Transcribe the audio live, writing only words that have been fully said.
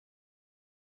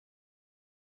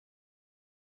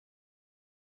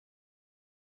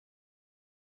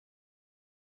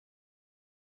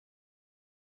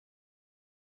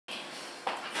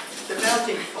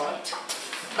melting pot.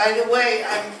 By the way,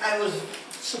 I was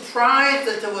surprised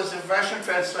that there was a Russian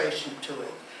translation to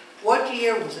it. What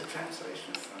year was the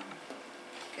translation from?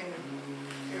 Can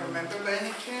you remember by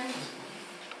any chance?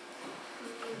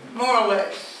 More or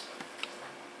less.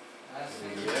 I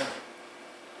think, yeah.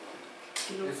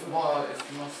 It's most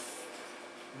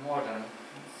modern.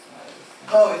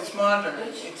 Oh, it's modern.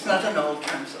 It's not an old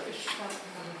translation.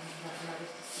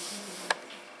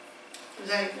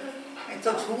 I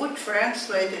thought, who would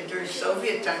translate it during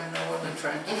Soviet time? No one would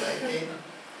translate it.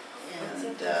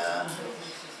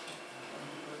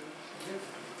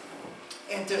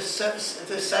 And there's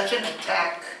such an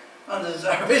attack on the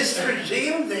Tsarist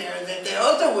regime there that they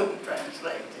also wouldn't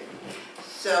translate it.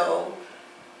 So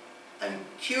I'm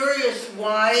curious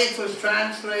why it was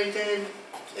translated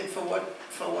and for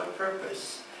what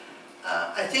purpose.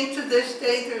 I think to this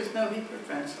day there's no Hebrew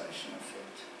translation of it.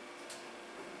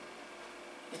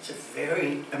 It's a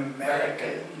very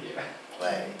American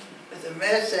play with a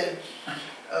message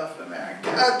of America.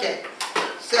 Okay,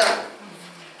 so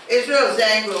Israel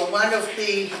Zangwill, one of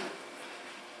the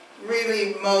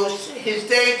really most, his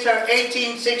dates are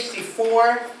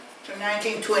 1864 to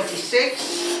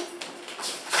 1926.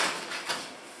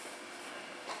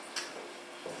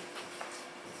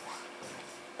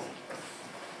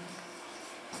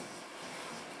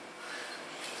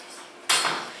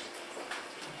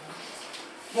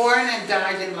 Born and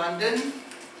died in London,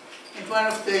 and one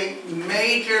of the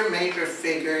major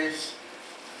figures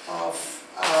of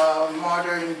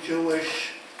modern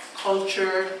Jewish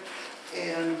culture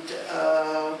and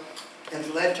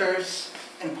letters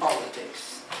and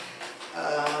politics.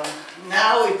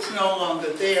 Now it's no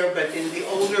longer there, but in the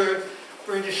older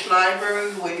British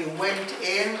Library, when you went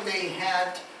in, they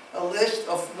had a list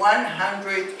of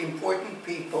 100 important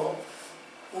people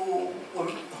who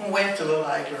went to the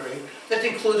library. That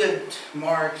included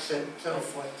Marx and so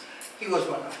forth. He was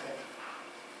one of them.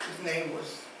 His name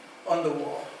was on the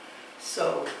wall.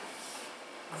 So,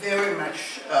 very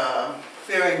much,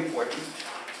 very important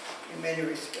in many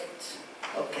respects.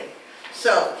 Okay,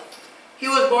 so he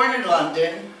was born in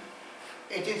London,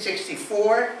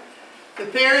 1864. The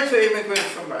parents were immigrants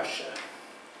from Russia.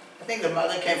 I think the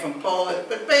mother came from Poland,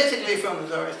 but basically from the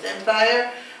Tsarist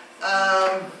Empire.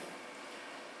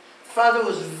 Father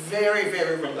was very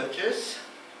religious.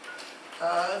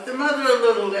 The mother a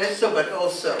little less so, but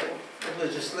also a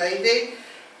religious lady.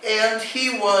 And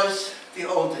he was the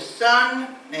oldest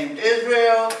son, named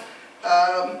Israel,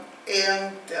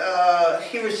 and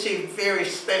he received very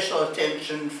special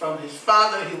attention from his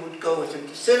father. He would go with him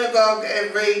to synagogue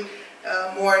every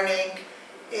morning,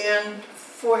 and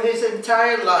for his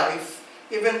entire life,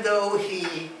 even though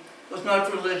he was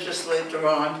not religious later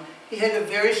on, he had a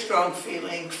very strong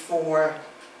feeling for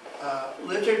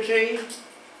liturgy,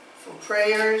 for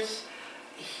prayers.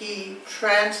 He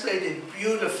translated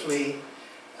beautifully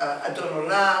Adon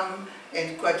Olam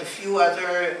and quite a few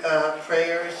other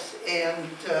prayers, and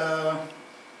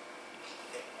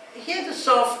he had a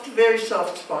very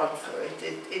soft spot for it.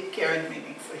 It carried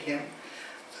meaning for him.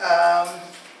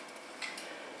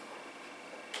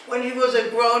 When he was a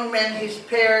grown man, his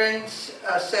parents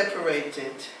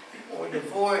separated or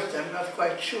divorced. I'm not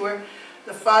quite sure.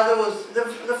 The father was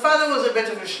a bit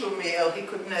of a shlumiel.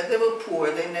 They were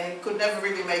poor. He could never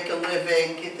really make a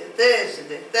living. He did this, he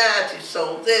did that, he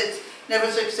sold this. Never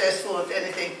successful at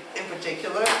anything in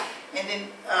particular. And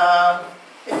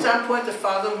at some point the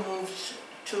father moves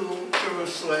to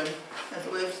Jerusalem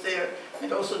and lives there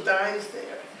and also dies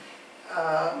there.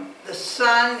 The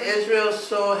son, Israel,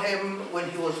 saw him when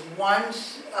he was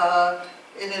once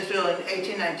in Israel in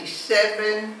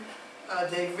 1897.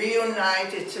 They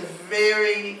reunite. It's a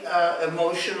very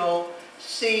emotional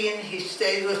scene. He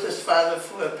stayed with his father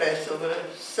for a Passover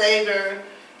Seder,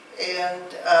 and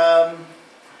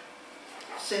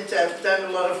since I've done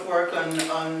a lot of work on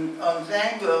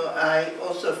Zangwill, I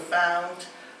also found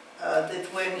that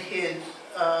when his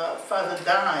father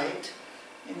died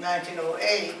in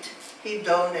 1908, he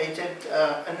donated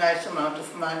a nice amount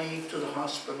of money to the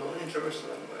hospital in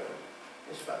Jerusalem where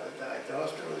his father died. The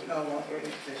hospital is no longer in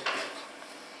existence.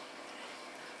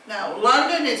 Now,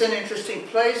 London is an interesting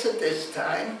place at this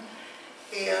time,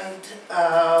 and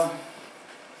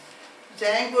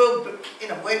Zangwill, in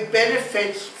a way,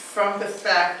 benefits from the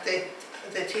fact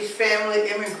that his family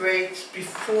immigrates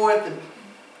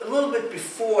a little bit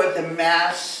before the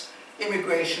mass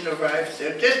immigration arrives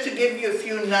there. Just to give you a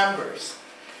few numbers,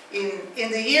 in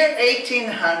the year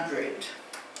 1800,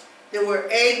 there were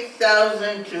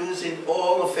 8,000 Jews in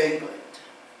all of England.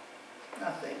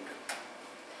 Nothing.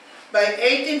 By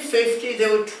 1850,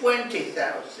 there were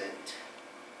 20,000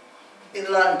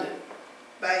 in London.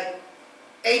 By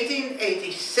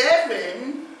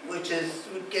 1887, which is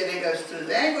getting us to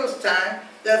the Anglo's time,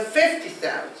 there are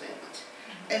 50,000.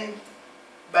 And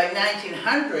by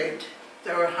 1900,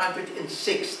 there were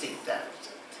 160,000.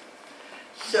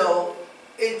 So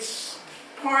it's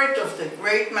part of the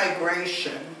great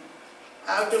migration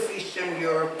out of Eastern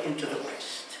Europe into the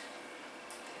West.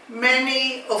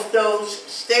 Many of those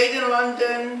stayed in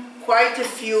London. Quite a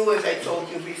few, as I told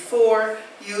you before,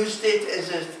 used it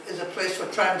as a place for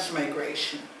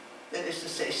transmigration. That is to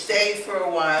say, stayed for a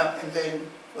while and then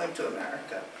went to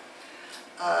America.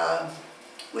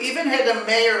 We even had a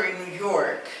mayor in New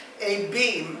York, A.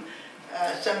 Beam,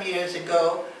 some years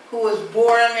ago, who was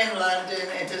born in London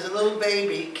and as a little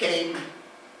baby came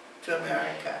to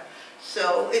America.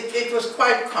 So it was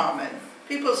quite common.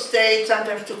 People stayed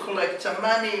sometimes to collect some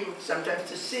money, sometimes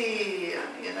to see,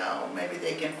 you know, maybe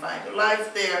they can find a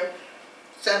life there.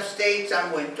 Some stayed,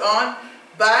 some went on.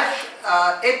 But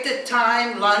at the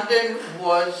time, London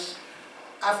was,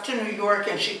 after New York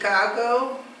and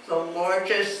Chicago, the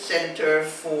largest center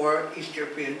for East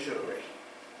European Jewry.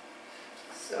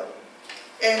 So,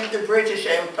 and the British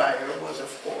Empire was,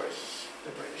 of course,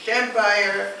 the British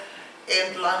Empire,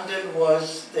 and London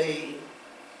was the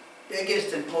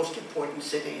biggest and most important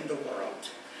city in the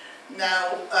world.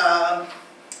 Now,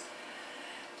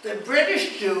 the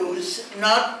British Jews,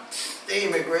 not the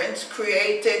immigrants,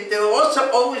 they were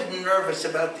also always nervous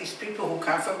about these people who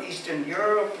come from Eastern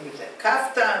Europe with their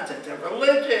kaftans and they're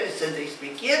religious and they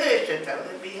speak Yiddish and how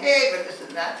they behave and this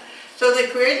and that. So they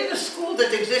created a school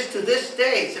that exists to this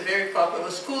day. It's a very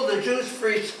popular school, the Jews'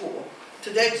 Free School.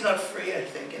 Today it's not free, I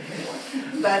think, anymore.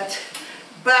 But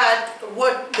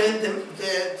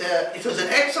it was an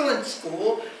excellent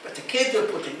school, but the kids were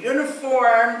put in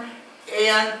uniform,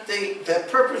 and the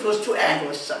purpose was to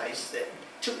anglicize them,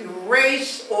 to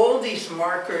erase all these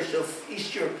markers of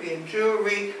East European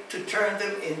Jewry, to turn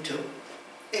them into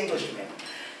Englishmen.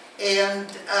 And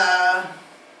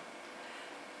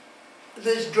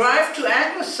this drive to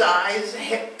anglicize,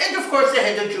 and of course they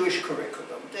had a Jewish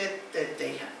curriculum that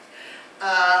they had.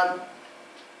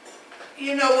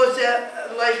 You know, was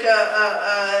like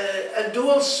a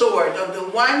dual sword. On the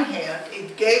one hand,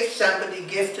 it gave somebody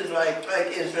gifted like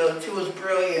Israel, and she was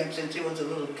brilliant since he was a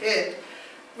little kid,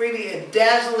 really a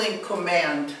dazzling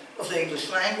command of the English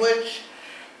language,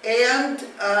 and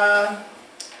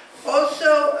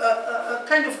also a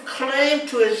kind of claim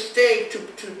to a state,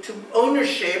 to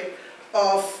ownership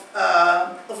of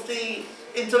the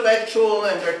intellectual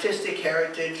and artistic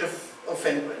heritage of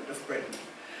England, of Britain.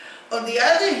 On the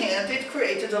other hand, it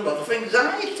created a lot of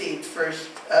anxiety in first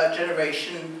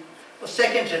generation, or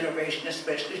second generation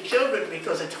especially, children,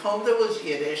 because at home there was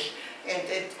Yiddish, and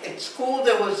at school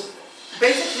there was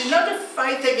basically not a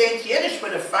fight against Yiddish,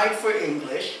 but a fight for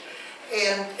English.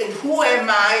 And who am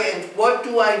I, and what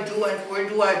do I do, and where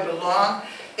do I belong?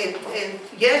 And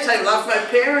yes, I love my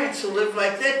parents who live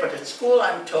like that, but at school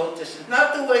I'm told this is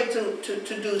not the way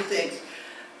to do things.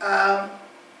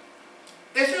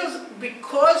 Israel,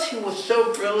 because he was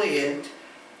so brilliant,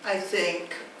 I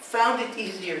think, found it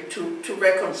easier to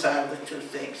reconcile the two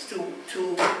things, to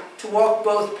walk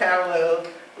both parallel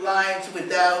lines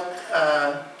without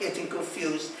getting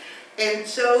confused. And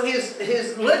so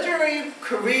his literary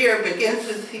career begins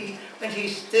when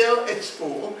he's still at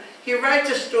school. He writes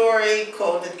a story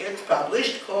that gets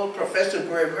published, called Professor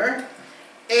Grimmer,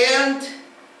 and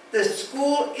the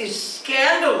school is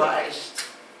scandalized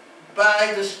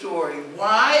by the story.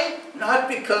 Why? Not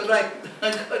because like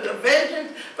God of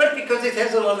vengeance, but because it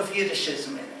has a lot of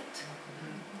Yiddishism in it.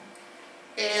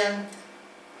 And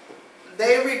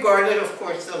they regarded, of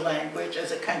course, the language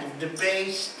as a kind of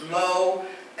debased, low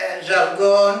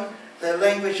jargon, the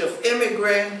language of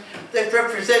immigrant, that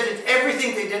represented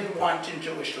everything they didn't want in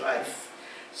Jewish life.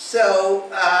 So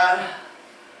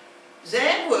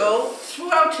Zangwill,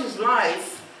 throughout his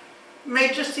life,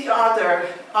 made just the other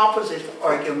opposite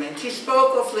argument. He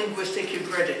spoke of linguistic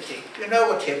hybridity. You know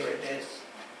what hybrid is?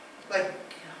 Like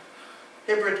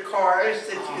hybrid cars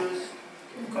that use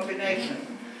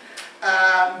combination.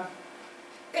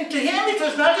 And to him it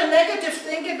was not a negative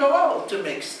thing at all to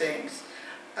mix things.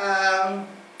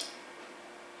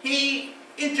 He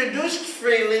introduced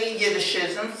freely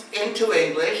Yiddishisms into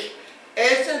English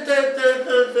as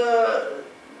the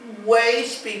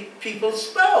ways people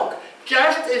spoke.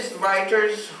 Just as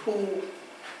writers who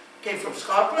came from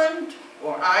Scotland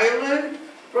or Ireland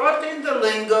brought in the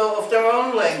lingo of their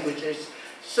own languages.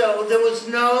 So there was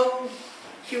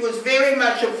he was very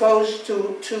much opposed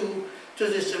to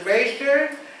this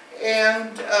erasure,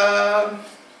 and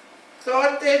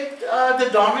thought that the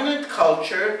dominant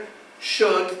culture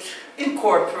should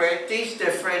incorporate these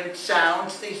different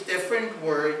sounds, these different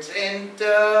words, and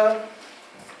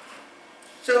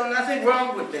so nothing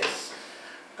wrong with this.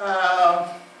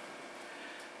 Not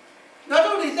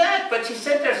only that, but she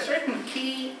said there are certain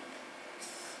key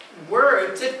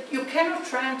words that you cannot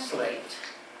translate.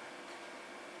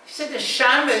 She said a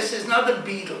shamus is not a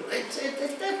beetle.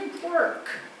 It doesn't work.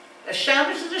 A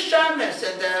shamus is a shamus,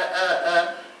 and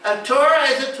a Torah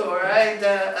is a Torah, and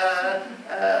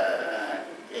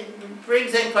it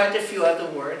brings in quite a few other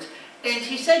words. And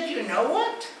he said, you know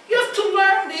what? You have to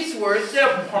learn these words.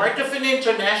 They're part of an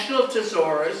international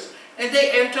thesaurus, and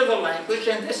they enter the language,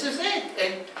 and this is it.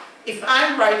 And if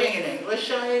I'm writing in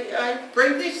English, I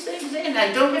bring these things in.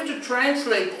 I don't have to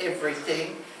translate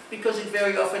everything, because it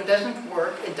very often doesn't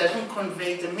work. It doesn't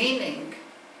convey the meaning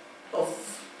of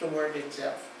the word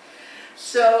itself.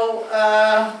 So,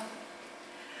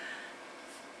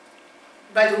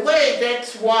 by the way,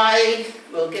 that's why,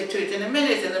 we'll get to it in a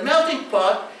minute, in the melting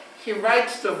pot, he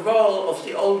writes the role of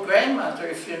the old grandmother,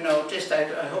 if you noticed. I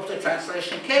hope the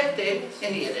translation kept it,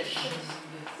 in Yiddish,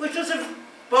 which was a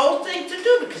bold thing to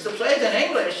do, because the play is in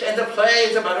English, and the play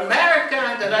is about America,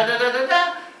 and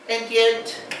da-da-da-da-da-da, and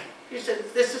yet, he said,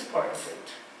 this is part of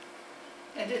it.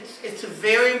 And it's a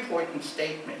very important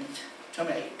statement to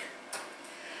make,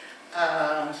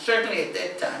 certainly at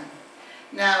that time.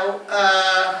 Now,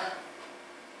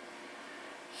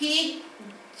 he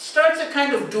starts a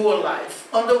kind of dual life.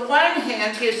 On the one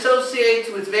hand, he associates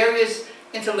with various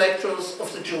intellectuals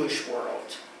of the Jewish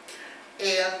world,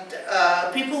 and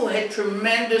people who had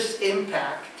tremendous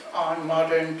impact on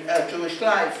modern Jewish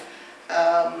life.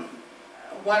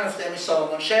 One of them is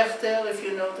Solomon Schechter, if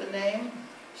you know the name.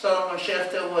 Solomon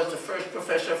Schechter was the first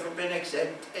professor of rabbinics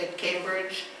at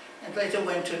Cambridge, and later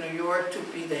went to New York to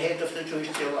be the head of the Jewish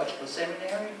Theological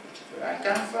Seminary, which is where I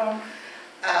come from.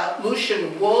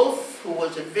 Lucian Wolff, who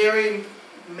was a very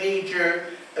major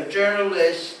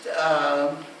journalist,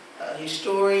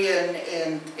 historian,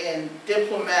 and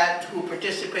diplomat who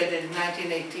participated in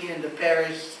 1918 in the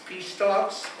Paris peace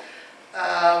talks.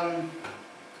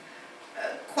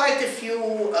 Quite a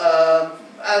few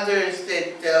others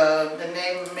that the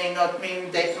name may not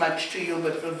mean that much to you,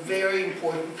 but were very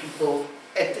important people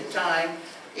at the time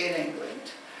in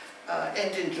England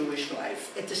and in Jewish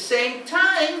life. At the same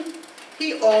time,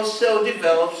 he also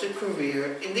develops a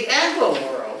career in the Anglo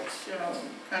world, you know,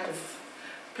 kind of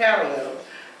parallel,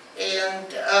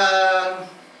 and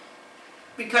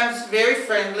becomes very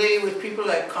friendly with people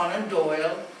like Conan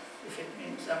Doyle, if it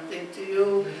means something to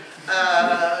you,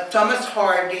 Thomas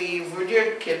Hardy,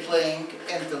 Rudyard Kipling,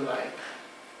 and the like.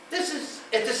 This is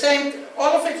at the same,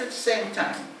 all of it at the same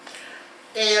time.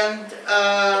 And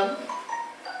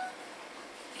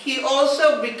he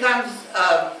also becomes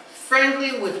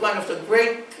friendly with one of the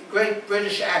great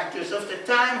British actors of the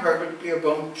time, Herbert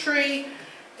Beerbohm Tree,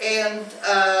 and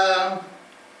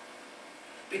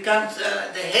becomes the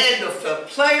head of a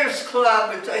players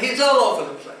club. He's all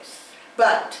over the place.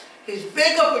 But his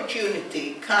big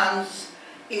opportunity comes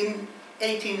in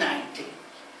 1890.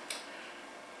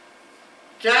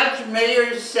 Judge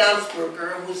Meyer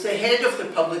Salzburger, who's the head of the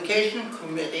publication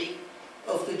committee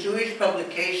of the Jewish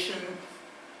Publication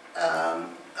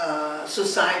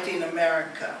Society in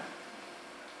America,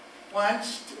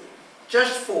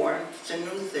 just formed, it's a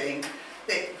new thing,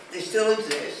 they still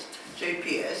exist,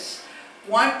 JPS,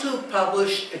 want to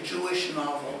publish a Jewish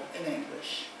novel in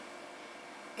English.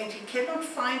 And he cannot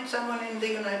find someone in the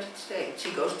United States.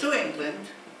 He goes to England,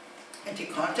 and he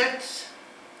contacts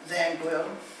Zangwill,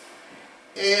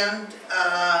 and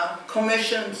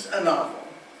commissions a novel.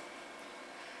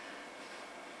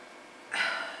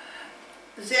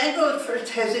 Zangwill at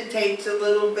first hesitates a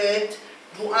little bit.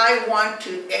 Do I want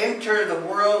to enter the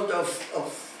world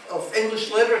of English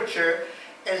literature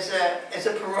as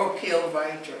a parochial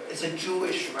writer, as a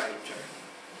Jewish writer,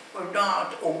 or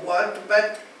not, or what?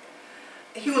 But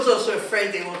he was also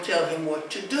afraid they will tell him what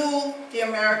to do, the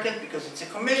Americans, because it's a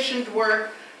commissioned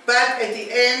work. But at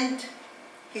the end,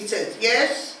 he says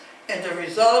yes, and the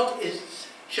result is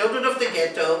Children of the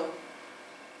Ghetto,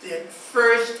 the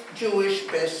first Jewish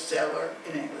bestseller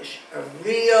in English, a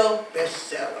real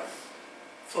bestseller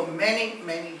for many,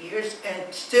 many years,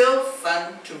 and still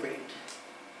fun to read.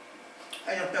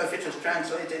 I don't know if it was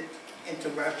translated into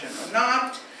Russian or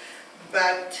not,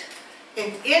 but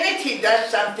in it he does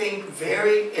something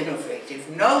very innovative.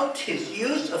 Note his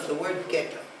use of the word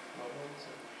ghetto.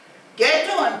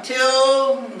 Ghetto,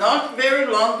 until not very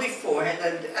long before,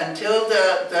 and until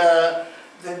the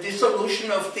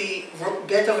dissolution of the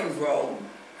ghetto in Rome,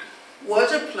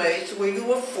 was a place where you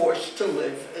were forced to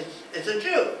live as a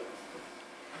Jew.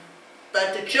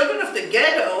 But the children of the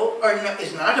ghetto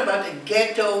is not about a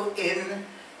ghetto in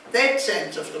that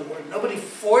sense of the word. Nobody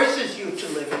forces you to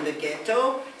live in the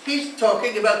ghetto. He's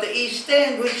talking about the East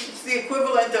End, which is the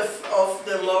equivalent of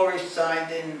the Lower East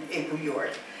Side in New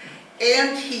York.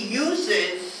 And he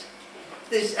uses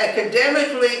this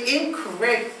academically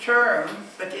incorrect term,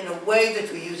 but in a way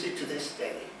that we use it to this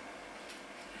day.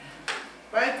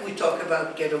 Right? We talk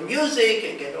about ghetto music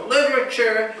and ghetto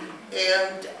literature,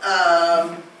 and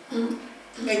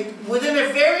within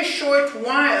a very short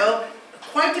while,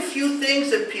 quite a few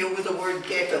things appear with the word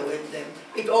ghetto in them.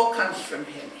 It all comes from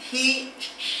him. He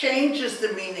changes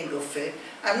the meaning of it.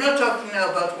 I'm not talking now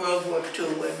about World War II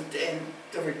and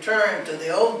the return to the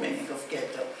old meaning of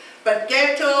ghetto. But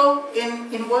ghetto,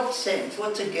 in what sense?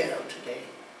 What's a ghetto today?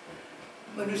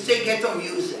 When we say ghetto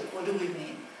music, what do we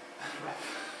mean?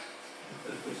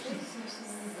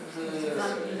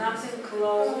 Nothing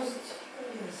closed,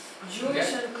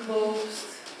 Jewish and closed,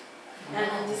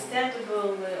 and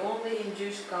understandable only in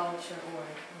Jewish culture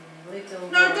or little.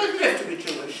 No, it doesn't have to be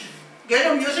Jewish.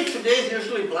 Ghetto music today is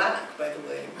usually black, by the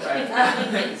way. Right.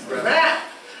 Rap.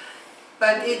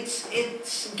 But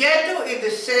it's ghetto in the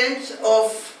sense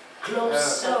of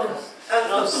closed.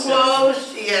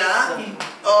 Closed, yeah,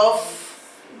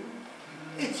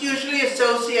 it's usually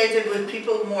associated with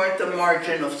people more at the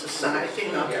margin of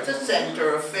society, not at the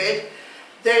center of it,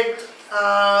 that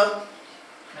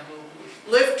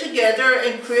live together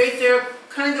and create their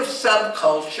kind of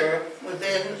subculture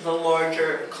within the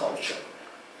larger culture.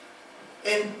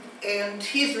 And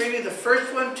he's really the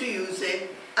first one to use it.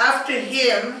 After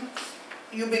him,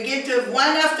 you begin to have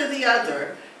one after the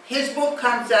other. His book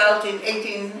comes out in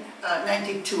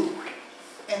 1892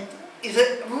 and is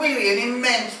really an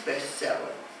immense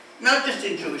bestseller, not just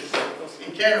in Jewish circles,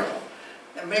 in general.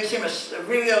 It makes him a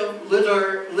real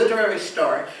literary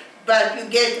star. But you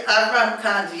get Abraham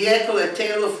Kahn's Yekel, A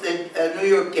Tale of the New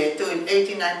York Ghetto in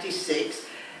 1896.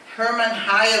 Herman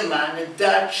Heilmann, a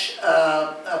Dutch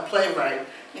playwright,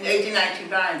 in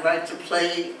 1899 writes a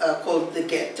play called The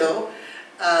Ghetto.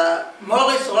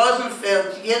 Maurice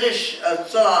Rosenfeld's Yiddish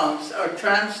songs are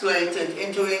translated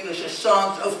into English as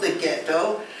Songs of the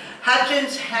Ghetto.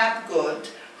 Hutchins Hapgood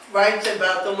writes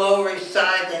about the Lower East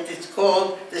Side, and it's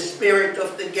called The Spirit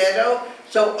of the Ghetto.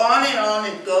 So on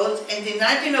it goes. And in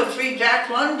 1903, Jack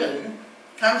London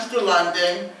comes to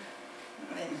London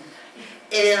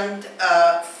and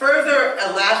further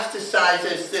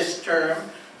elasticizes this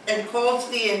term and calls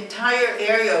the entire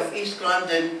area of East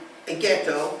London a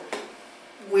ghetto,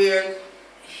 where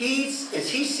as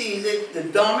he sees it, the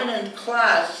dominant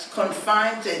class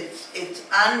confines its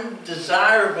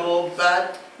undesirable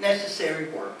but necessary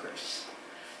workers.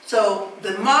 So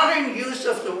the modern use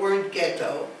of the word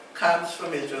ghetto comes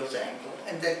from Israel Zangwill,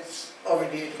 and that's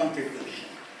already a contribution.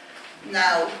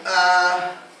 Now,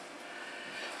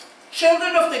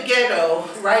 Children of the Ghetto,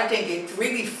 writing it,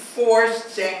 really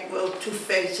forced Zangwill to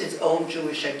face his own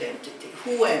Jewish identity.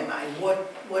 Who am I?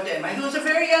 What am I? He was a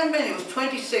very young man. He was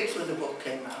 26 when the book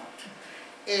came out.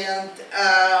 And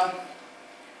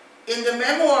in the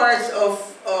memoirs of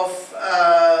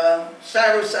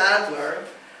Cyrus Adler,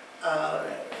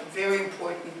 very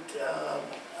important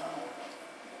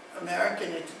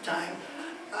American at the time,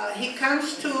 he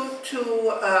comes to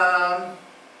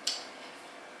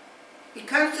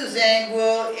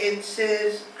Zangwill and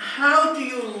says, how do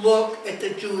you look at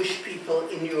the Jewish people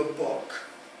in your book?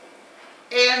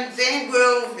 And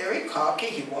Zangwill, very cocky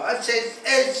he was, says,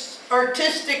 as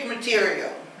artistic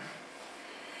material.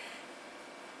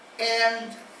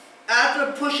 And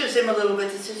Adler pushes him a little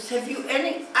bit and says, have you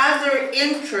any other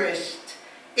interest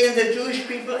in the Jewish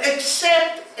people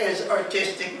except as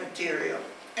artistic material?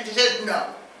 And he says,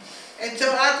 no. And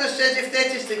so Adler says, if that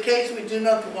is the case, we do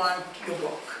not want your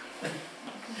book.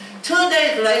 2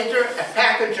 days later, a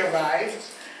package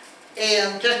arrives,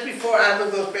 and just before Adler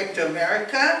goes back to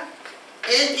America,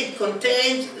 and it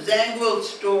contains Zangwill's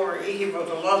story. He wrote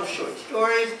a lot of short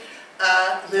stories.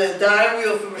 The Diary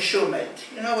of a Meshumet.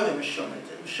 You know what a Meshumet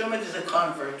is? Meshumet is a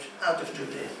convert out of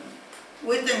Judaism.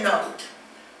 With the note,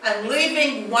 I'm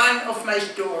leaving one of my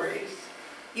stories.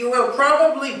 You will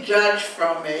probably judge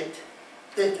from it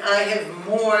that I have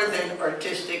more than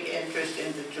artistic interest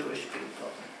in the Jewish people.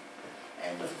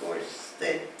 And of course,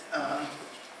 that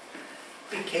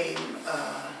became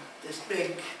this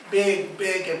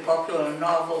big and popular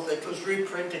novel that was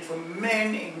reprinted for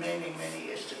many, many, many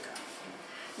years to come.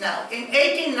 Now, in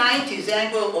 1890,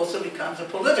 Zangwill also becomes a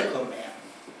political man.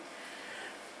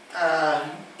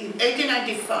 In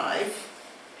 1895,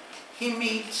 he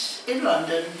meets in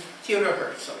London Theodor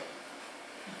Herzl.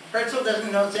 Herzl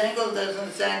doesn't know Zangwill,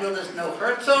 Zangwill doesn't know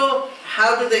Herzl.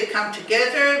 how do they come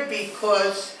together?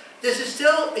 Because this is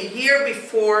still a year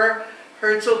before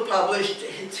Herzl published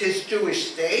his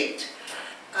Jewish State,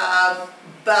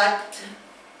 but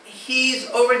he's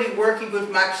already working with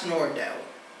Max Nordau.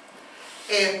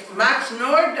 And Max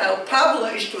Nordau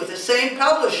published with the same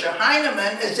publisher,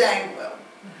 Heinemann, a Zangwill.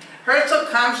 Herzl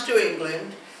comes to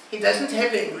England. He doesn't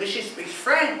have English. He speaks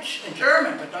French and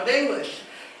German, but not English.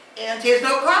 And he has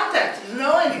no contacts. He doesn't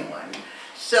know anyone.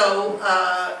 So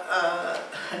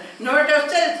Nordau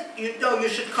says, you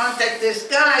should contact this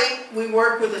guy. We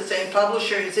work with the same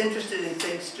publisher. He's interested in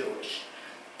things Jewish.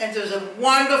 And there's a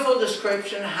wonderful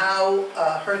description how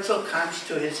Herzl comes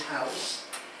to his house.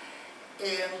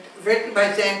 And written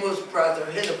by Zangwill's brother,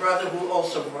 his brother who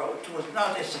also wrote, was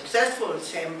not as successful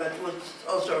as him, but was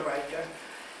also a writer.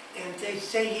 And they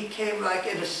say he came like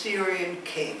an Assyrian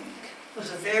king. He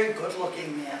was a very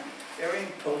good-looking man, very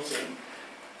imposing.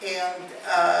 And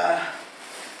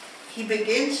he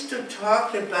begins to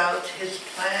talk about his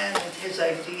plan and his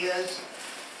ideas.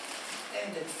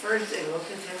 And at first they look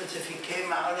at him as if he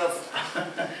came out of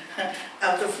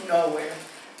nowhere.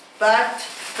 But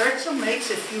Herzl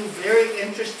makes a few very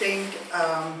interesting,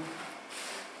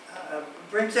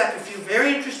 brings up a few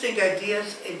very interesting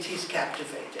ideas, and he's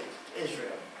captivated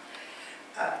Israel.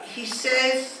 He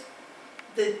says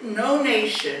that no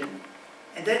nation,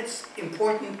 and that's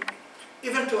important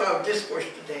even to our discourse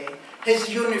today, has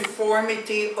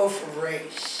uniformity of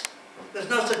race. There's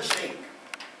no such thing,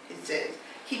 he says.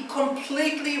 He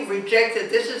completely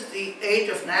rejected, this is the age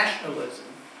of nationalism,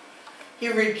 he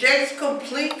rejects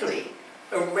completely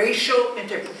a racial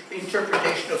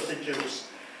interpretation of the Jews.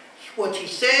 What he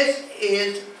says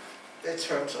is, that's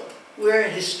Herzl, we're a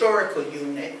historical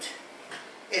unit,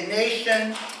 a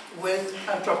nation with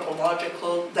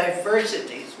anthropological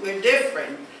diversities. We're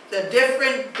different. The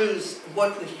different Jews,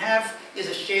 what we have is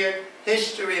a shared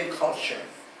history and culture,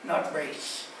 not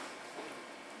race.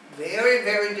 Very,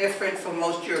 very different from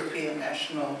most European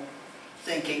national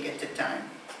thinking at the time.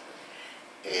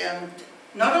 And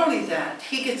not only that,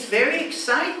 he gets very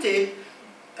excited,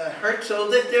 Herzl,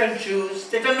 that there are Jews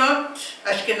that are not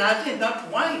Ashkenazi, not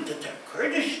white, that are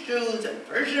Kurdish Jews and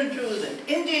Persian Jews and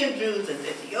Indian Jews and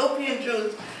Ethiopian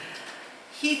Jews.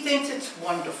 He thinks it's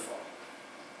wonderful.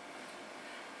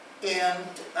 And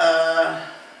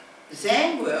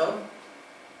Zangwill,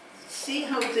 see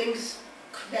how things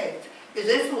connect, is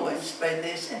influenced by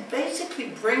this and basically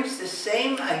brings the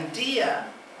same idea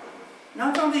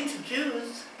not only to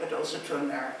Jews, but also to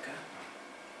America.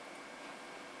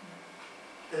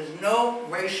 There's no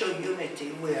racial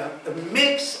unity. We are a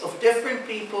mix of different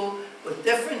people with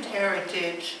different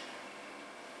heritage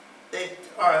that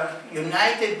are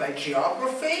united by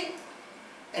geography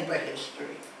and by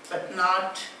history, but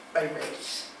not by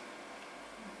race.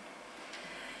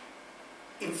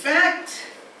 In fact,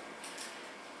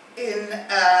 in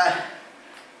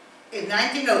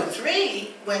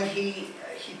 1903, when he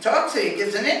talks, he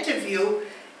gives an interview,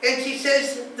 and he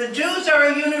says, the Jews are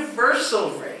a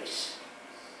universal race.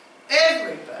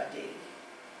 Everybody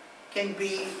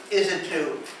is a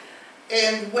Jew.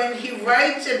 And when he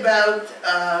writes about,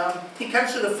 he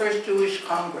comes to the first Jewish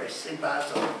Congress in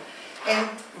Basel, and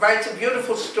writes a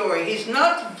beautiful story. He's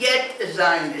not yet a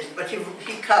Zionist, but he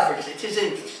covers it, he's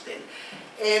interested.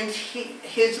 And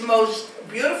his most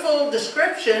beautiful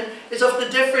description is of the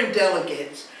different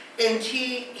delegates. And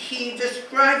he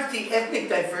describes the ethnic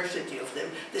diversity of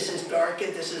them. This is dark,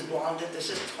 and this is blonde, and this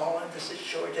is tall, and this is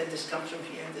short, and this comes from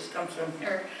here, and this comes from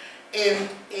here. And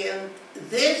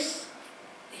this,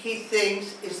 he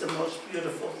thinks, is the most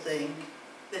beautiful thing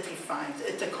that he finds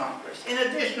at the Congress. In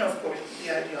addition, of course, to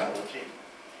the ideology.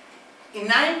 In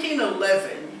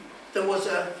 1911, there was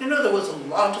a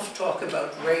lot of talk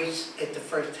about race at the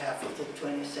first half of the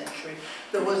 20th century.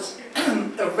 There was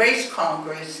a race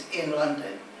congress in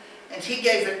London, and he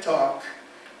gave a talk,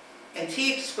 and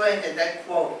he explained, and I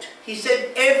quote, he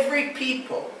said, every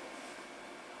people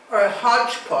are a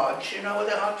hodgepodge. You know what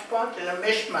a hodgepodge is? A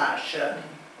mishmash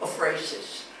of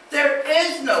races. There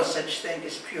is no such thing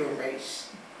as pure race.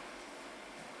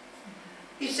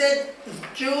 He said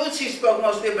Jews, he spoke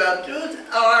mostly about Jews,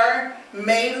 are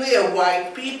mainly a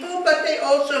white people, but they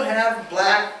also have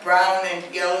black, brown, and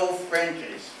yellow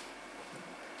fringes.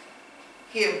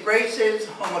 He embraces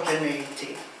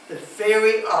homogeneity, the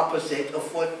very opposite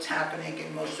of what's happening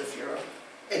in most of Europe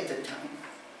at the time.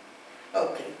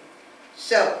 Okay,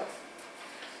 so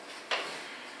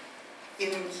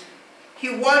he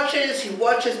watches,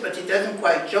 but he doesn't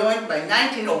quite join. By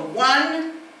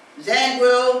 1901,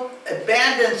 Zangwill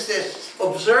abandons this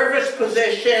observer's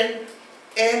position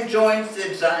and joins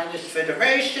the Zionist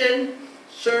Federation.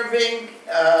 serving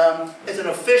as an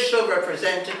official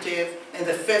representative in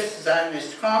the 5th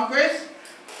Zionist Congress.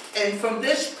 And from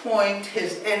this point,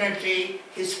 his energy,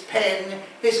 his pen,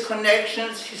 his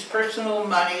connections, his personal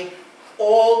money,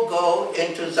 all go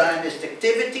into Zionist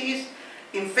activities.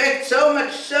 In fact, so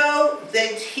much so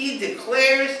that he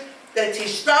declares that he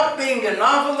stopped being a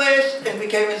novelist and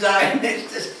became a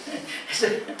Zionist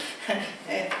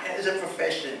as a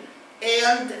profession.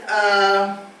 And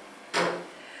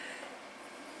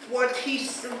what he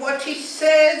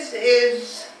says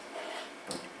is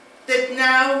that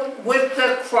now, with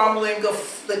the crumbling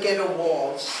of the ghetto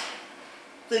walls,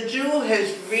 the Jew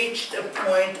has reached a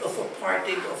point of a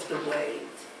parting of the way.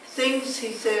 Things,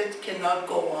 he said, cannot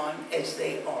go on as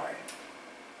they are.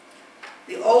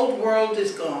 The old world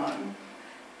is gone,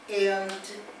 and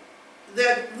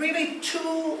there are really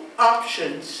two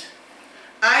options.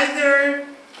 Either,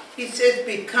 he says,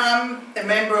 become a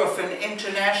member of an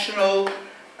international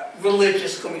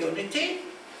religious community,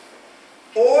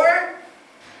 or,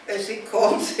 as he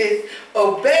calls it,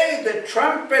 obey the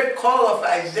trumpet call of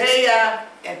Isaiah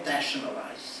and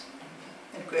nationalize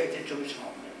and create a Jewish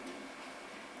homeland.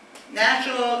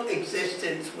 National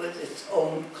existence with its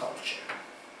own culture.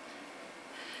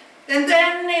 And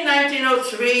then in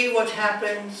 1903, what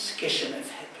happens? Kishinev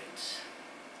happens.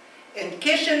 And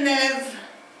Kishinev,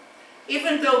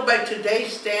 even though by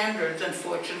today's standards,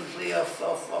 unfortunately, of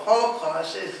the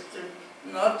Holocaust is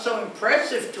not so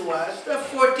impressive to us, there are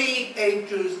 48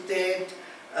 Jews dead,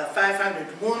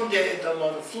 500 wounded, a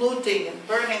lot of looting and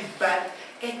burning, but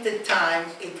at the time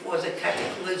it was a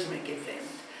cataclysmic event.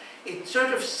 It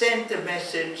sort of sent a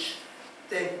message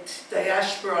that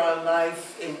diaspora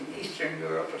life in Eastern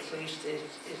Europe, at least, is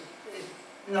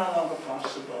no longer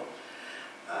possible.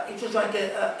 It was like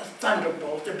a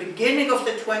thunderbolt, the beginning of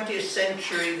the 20th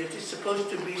century that is supposed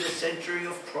to be the century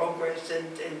of progress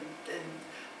and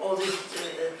all these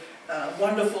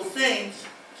wonderful things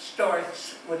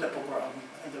starts with a pogrom,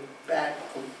 a bad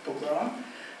pogrom.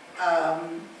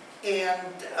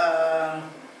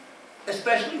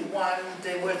 Especially one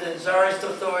where the Tsarist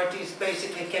authorities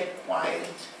basically kept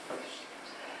quiet.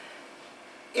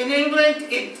 In England,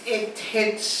 it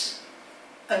hits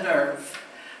a nerve.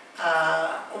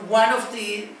 One of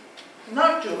the,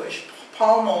 not Jewish,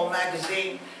 Pall Mall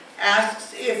magazine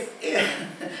asks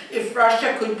if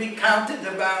Russia could be counted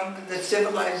among the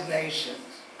civilized nations.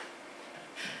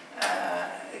 A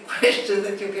question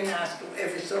that you can ask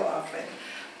every so often.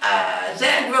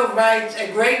 Zangwill writes,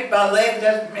 a great ballet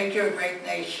doesn't make you a great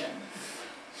nation.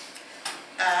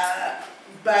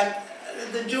 But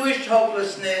the Jewish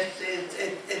hopelessness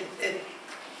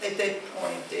at that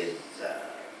point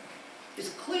is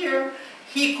clear.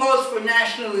 He calls for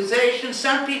nationalization.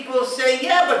 Some people say,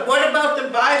 yeah, but what about the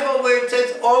Bible where it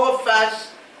says all of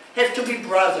us have to be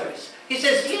brothers? He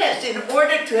says, yes, in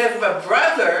order to have a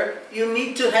brother, you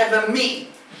need to have a me.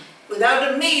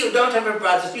 Without a me, you don't have a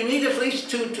brother. You need at least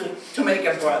two to make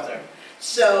a brother.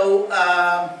 So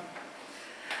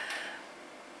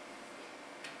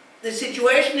the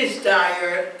situation is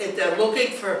dire, that they're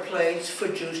looking for a place for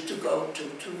Jews to go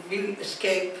to really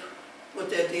escape what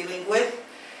they're dealing with.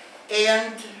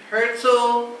 And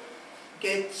Herzl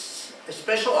gets a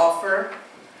special offer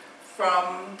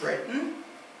from Britain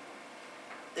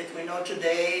that we know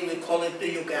today, we call it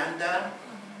the Uganda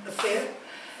affair.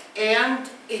 And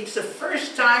it's the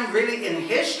first time really in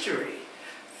history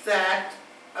that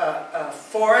a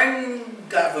foreign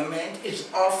government is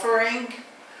offering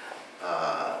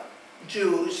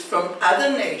Jews from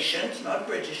other nations, not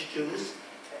British Jews,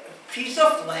 a piece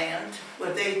of land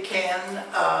where they can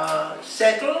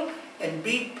settle and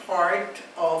be part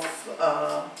of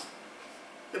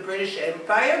the British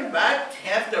Empire, but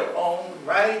have their own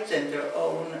rights and their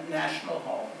own national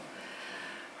home.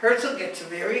 Herzl gets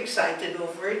very excited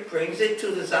over it, brings it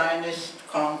to the Zionist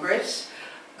Congress,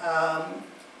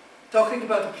 talking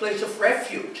about a place of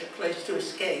refuge, a place to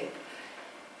escape.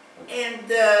 And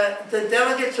the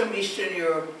delegates from Eastern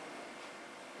Europe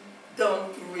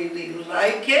don't really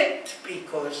like it,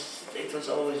 because it was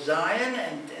always Zion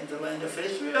and the land of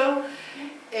Israel.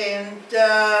 And,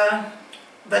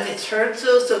 but it's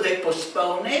Herzl, so they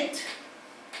postpone it.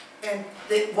 And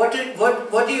what do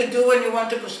you do when you want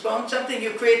to postpone something?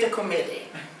 You create a committee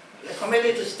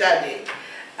to study.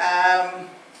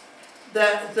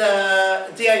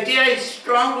 The idea is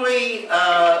strongly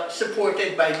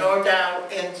supported by Nordau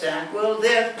and Zangwill.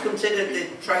 They're considered the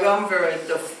triumvirate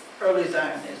of early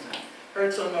Zionism,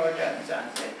 Herzl, Nordau, and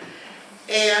Zangwill.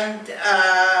 And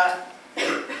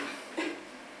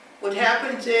what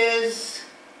happens is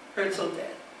Herzl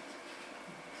dead.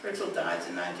 Herzl dies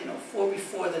in 1904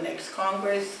 before the next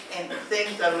Congress, and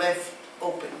things are left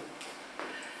open.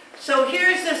 So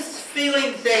here's this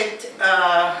feeling that,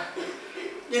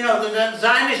 you know, the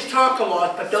Zionists talk a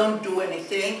lot but don't do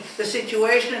anything. The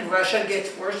situation in Russia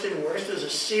gets worse and worse. There's a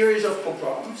series of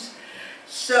pogroms.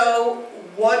 So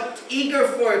eager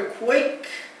for a quick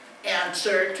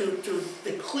answer to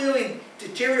the clearly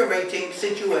deteriorating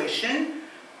situation,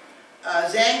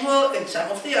 Zangwill and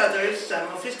some of the others, some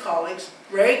of his colleagues,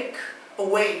 break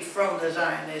away from the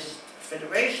Zionist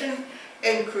Federation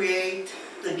and create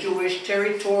the Jewish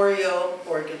Territorial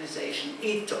Organization,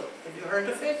 ITO. Have you heard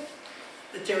of it?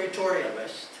 The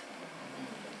Territorialist.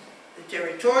 The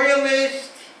Territorialist,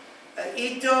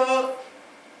 ITO,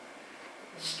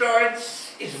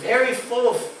 is very full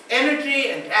of energy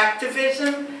and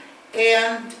activism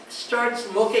and starts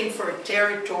looking for a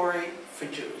territory for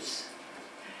Jews.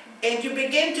 And you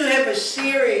begin to have a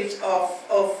series of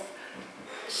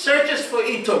searches for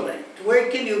ITO land. Where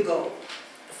can you go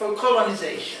for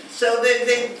colonization? So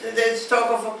there's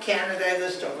talk of Canada,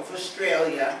 there's talk of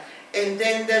Australia, and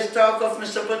then there's talk of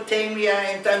Mesopotamia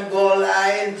and Angola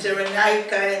and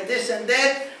Cyrenaica and this and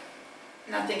that.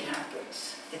 Nothing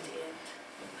happens at the end.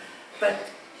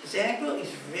 But Zangwill is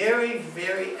very,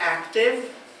 very active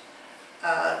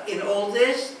in all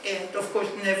this, and of course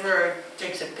never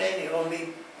takes a penny,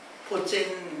 only puts in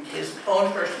his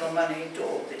own personal money into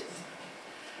all this.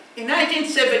 In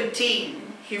 1917,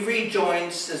 he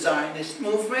rejoins the Zionist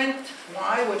movement.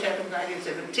 Why? What happened in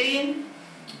 1917?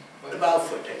 The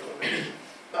Balfour Declaration.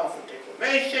 Balfour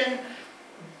Declaration.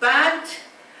 But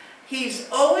he's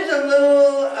always a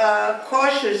little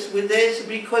cautious with this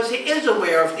because he is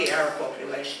aware of the Arab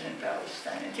population in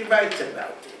Palestine, and he writes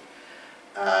about it.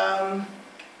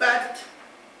 But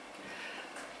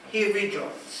he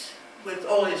rejoins with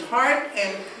all his heart,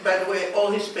 and by the way,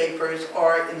 all his papers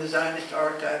are in the Zionist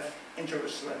archive in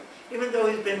Jerusalem, even though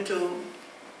he's been to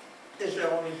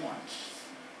Israel only once,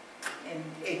 in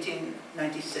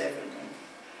 1897. And,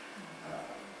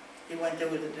 he went there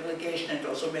with a delegation and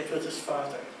also met with his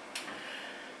father.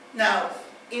 Now,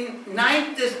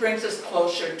 this brings us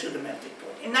closer to the melting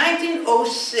point. In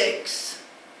 1906,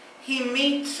 he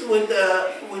meets with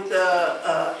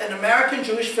an American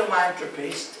Jewish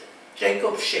philanthropist,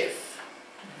 Jacob Schiff.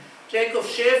 Jacob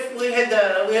Schiff, we have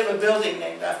a building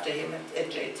named after him at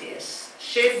JTS.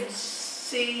 Schiff,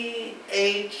 C-H-I-F-F.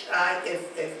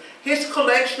 His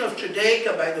collection of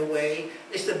Judaica, by the way,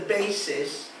 is the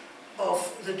basis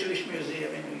of the Jewish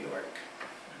Museum in New York.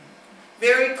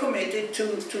 Very committed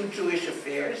to Jewish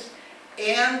affairs.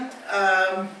 And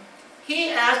he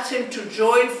asked him to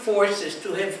join forces,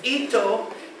 to have Ito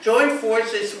join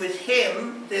forces with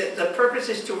him. The purpose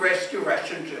is to rescue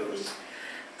Russian Jews.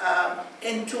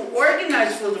 And to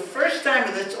organize for the first time,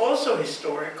 and that's also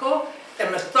historical, a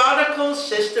methodical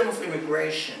system of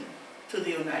immigration to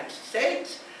the United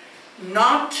States,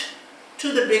 not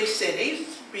to the big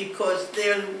cities, because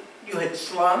there you had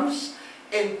slums,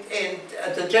 and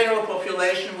the general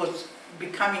population was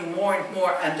becoming more and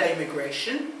more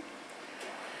anti-immigration,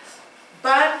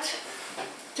 but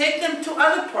take them to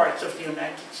other parts of the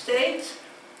United States,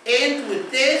 and with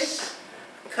this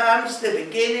comes the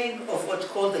beginning of what's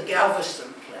called the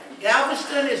Galveston Plan.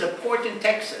 Galveston is a port in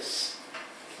Texas.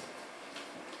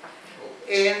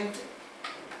 And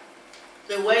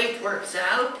the way it works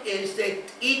out is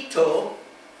that Ito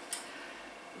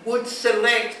would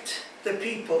select the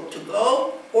people to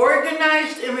go.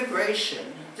 Organized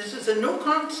immigration. This is a new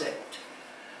concept.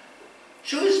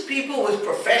 Choose people with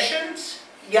professions,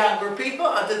 younger people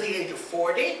under the age of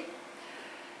 40,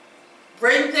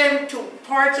 bring them to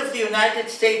parts of the United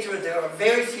States where there are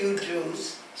very few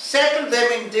Jews, settle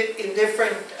them in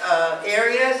different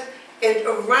areas, and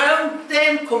around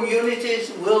them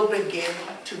communities will begin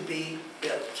to be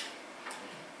built.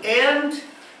 And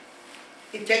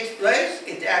it takes place,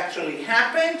 it actually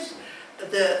happens.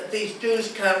 These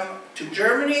Jews come to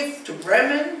Germany, to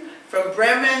Bremen. From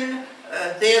Bremen,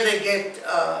 there they get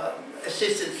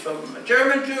assistance from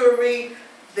German Jewry.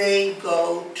 They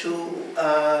go to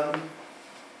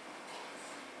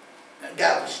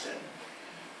Galveston.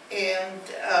 And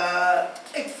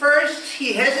at first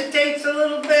he hesitates a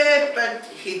little bit, but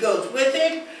he goes with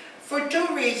it for two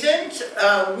reasons.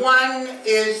 One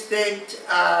is that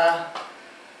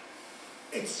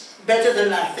it's better than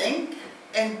nothing,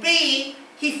 and B,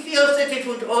 he feels that it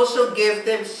would also give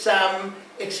them some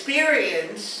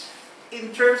experience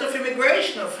in terms of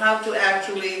immigration, of how to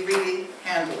actually really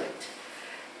handle it.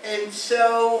 And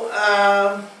so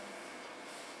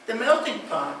the melting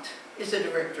pot is a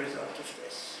direct result of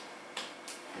this.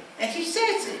 And he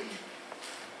says it.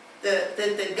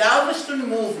 The Galveston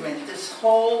movement, this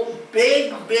whole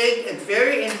big and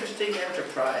very interesting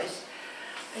enterprise,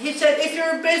 he said, if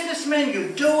you're a businessman, you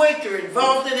do it, you're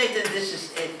involved in it, and this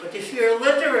is it. But if you're a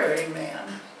literary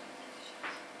man,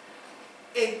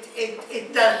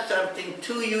 it does something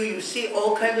to you. You see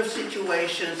all kinds of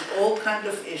situations, all kinds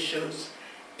of issues,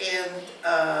 and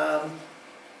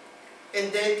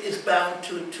that is bound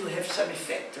to have some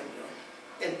effect on you.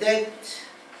 And that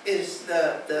is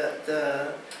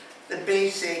the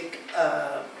basic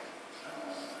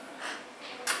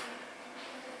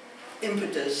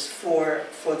impetus for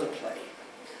the play.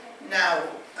 Now,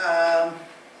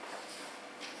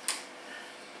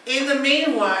 in the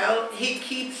meanwhile, he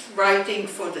keeps writing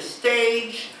for the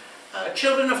stage.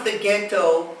 Children of the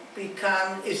Ghetto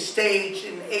is staged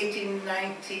in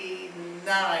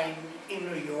 1899 in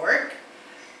New York.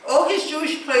 All his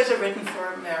Jewish plays are written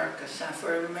for America,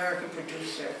 for an American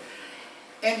producer.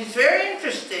 And it's very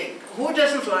interesting. Who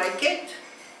doesn't like it?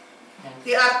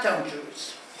 The uptown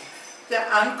Jews. They're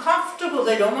uncomfortable.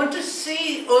 They don't want to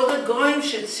see, all the goyim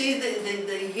should see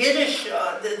the Yiddish,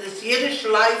 this Yiddish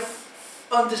life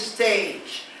on the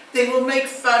stage. They will make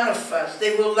fun of us.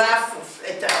 They will laugh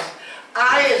at us.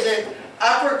 I, as an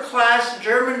upper-class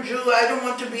German Jew, I don't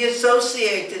want to be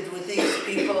associated with these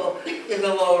people in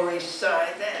the Lower East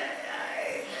Side.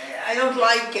 I don't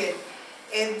like it.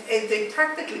 And they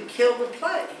practically kill the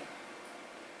play.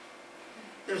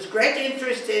 There's great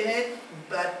interest in it,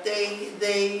 but they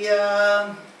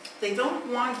don't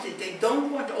want it. They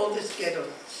don't want all this ghetto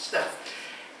stuff.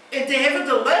 And they have a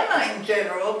dilemma in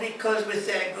general because with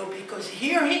Ego, because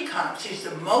here he comes. He's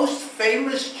the most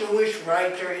famous Jewish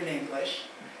writer in English.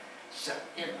 So,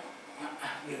 you know,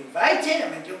 you invite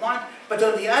him and you want, but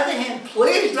on the other hand,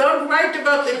 please don't write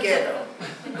about the ghetto.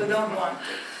 We don't want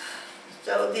it.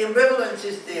 So the ambivalence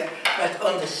is there. But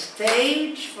on the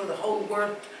stage for the whole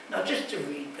world, not just to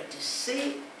read, but to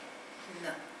see,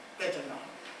 no, better not.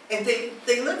 And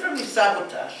they literally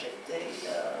sabotage it. They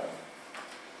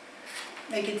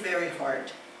make it very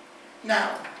hard.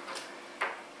 Now,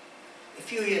 a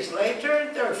few years later,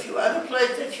 there are a few other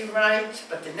plays that he writes,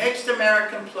 but the next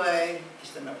American play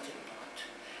is The Melting Pot.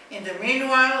 In the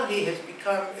meanwhile, he has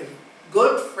become a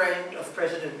good friend of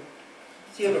President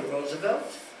Theodore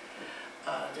Roosevelt.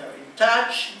 They're in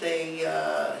touch. He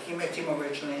met him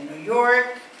originally in New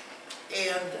York,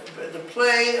 and the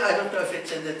play, I don't know if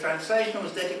it's in the translation,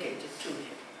 was dedicated to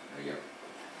him. Yeah.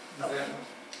 No.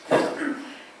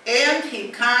 And he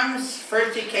comes,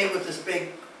 first he came with this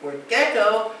big word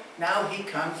ghetto, now he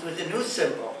comes with a new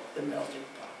symbol, the melting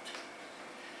pot.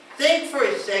 Think for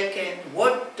a second,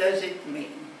 what does it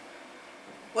mean?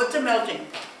 What's a melting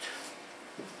pot?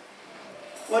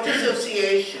 What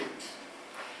associations?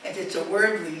 And it's a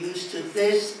word we use to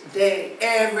this day.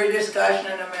 Every discussion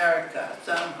in America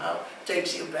somehow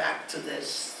takes you back to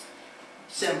this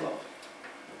symbol.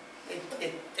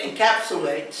 It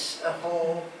encapsulates a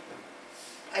whole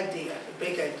idea, a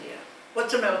big idea.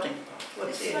 What's a melting pot?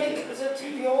 What's the idea? It's like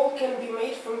that we all can be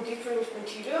made from different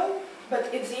material,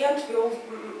 but at the end we all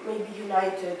may be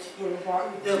united in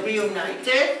one. They'll be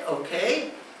united,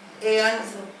 okay. And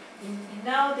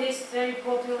nowadays, very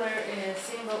popular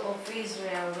symbol of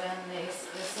Israel when it's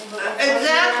the symbol of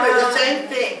exactly the same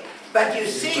thing. But you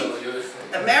see,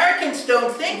 Americans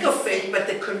don't think of it, but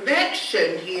the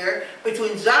connection here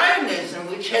between Zionism,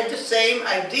 which had the same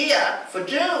idea for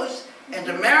Jews, and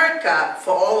America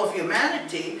for all of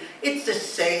humanity, it's the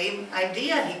same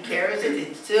idea. He carries it.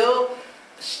 It still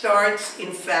starts,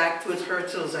 in fact, with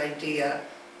Herzl's idea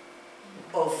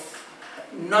of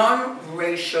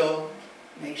non-racial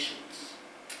nations.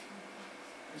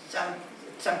 It's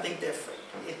something different.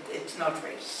 It's not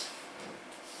race.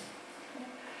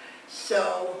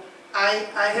 So I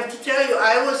have to tell you,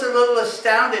 I was a little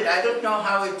astounded. I don't know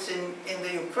how it's in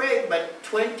the Ukraine, but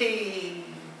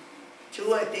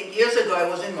 22, I think, years ago, I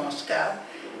was in Moscow,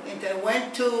 and I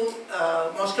went to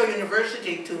Moscow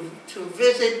University to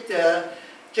visit the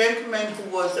gentleman who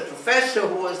was the professor,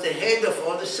 who was the head of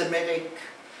all the Semitic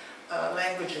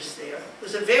languages there. He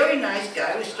was a very nice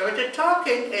guy. We started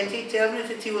talking, and he told me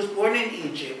that he was born in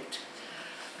Egypt,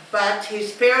 but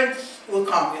his parents were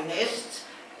communists,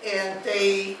 and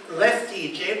they left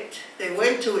Egypt. They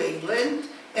went to England,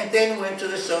 and then went to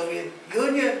the Soviet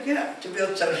Union, you know, to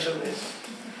build socialism.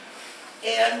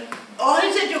 And all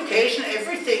his education,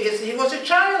 everything, he was a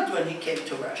child when he came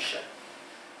to Russia.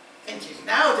 And he's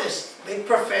now this big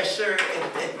professor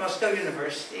at Moscow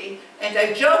University. And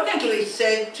I jokingly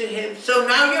said to him, so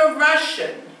now you're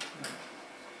Russian.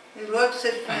 He looks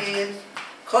at me and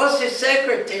calls his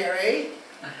secretary,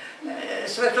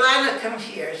 Svetlana, come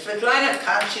here. Svetlana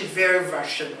comes, she's a very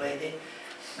Russian lady.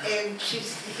 And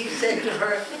he said to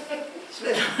her,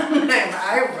 Svetlana, am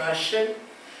I Russian?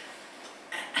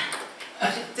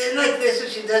 in like this, and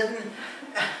she doesn't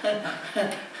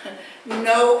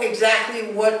know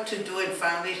exactly what to do, and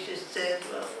finally she says,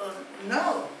 well,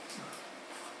 no.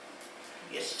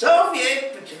 You're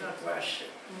Soviet, but you're not Russian.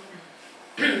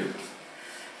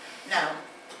 Now,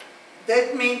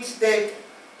 that means that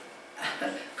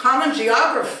common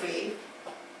geography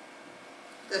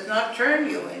does not turn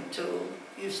you into,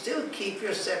 you still keep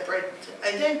your separate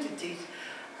identities.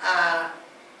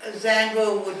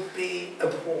 Zangwill would be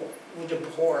abhor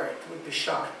it, would be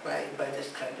shocked by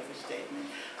this kind of a statement.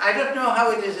 I don't know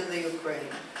how it is in the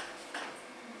Ukraine.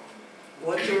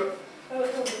 What's your... Oh,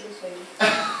 it will be the same.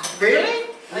 Really?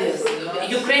 Yes,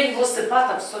 Ukraine was a part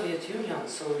of Soviet Union,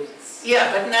 so it's...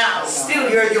 Yeah, but now, Still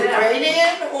you're there.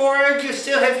 Ukrainian, or do you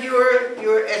still have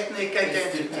your ethnic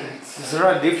identity? There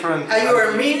are different. Are you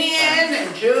Armenian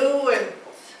and Jew and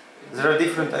There are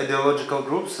different ideological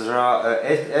groups. There are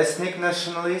ethnic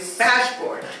nationalists.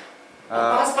 passport?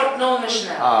 Passport, no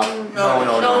nationality.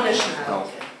 No. nationality. No.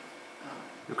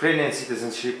 Ukrainian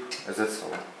citizenship. That's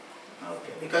all.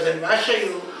 Okay, because in Russia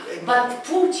But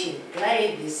Putin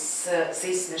played this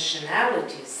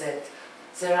nationalities that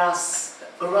there are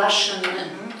Russian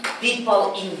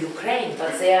people in Ukraine,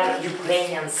 but they are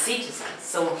Ukrainian citizens.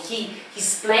 So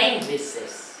he's playing with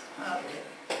this. Okay.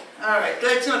 All right,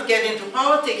 let's not get into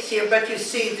politics here, but you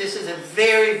see this is a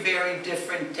very, very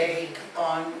different take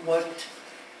on what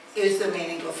is the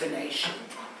meaning of a nation.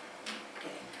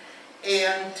 Okay.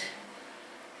 And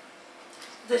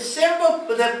the symbol,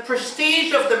 the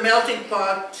prestige of the melting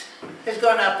pot has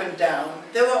gone up and down.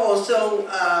 There were also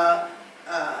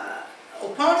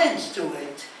opponents to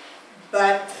it,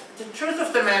 but the truth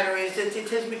of the matter is that it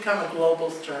has become a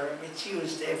global term. It's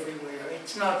used everywhere.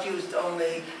 It's not used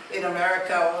only in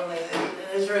America, only in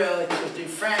Israel. It's used in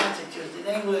France. It's used in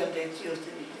England. It's used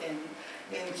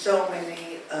in so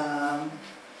many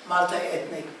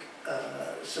multi-ethnic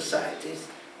societies.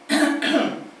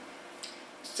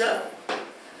 So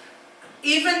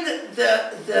even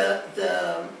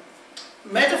the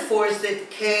metaphors that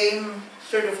came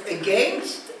sort of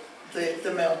against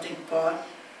the melting pot,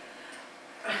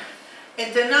 and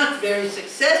they're not very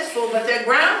successful, but they're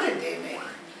grounded in it.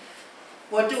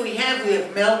 What do we have?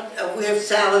 We have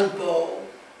salad bowl,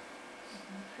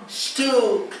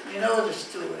 stew. You know what a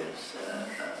stew is?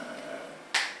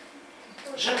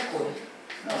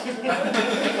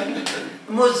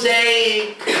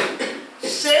 Mosaic,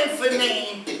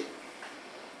 symphony.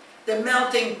 The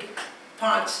melting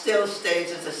pot still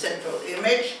stays as a central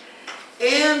image.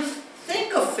 And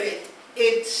think of it,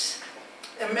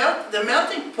 the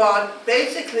melting pot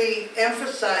basically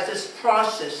emphasizes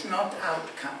process, not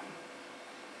outcome.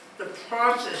 The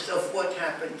process of what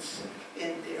happens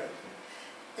in there.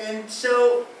 And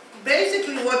so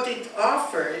basically what it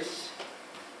offers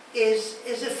is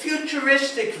a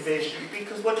futuristic vision,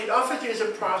 because what it offers is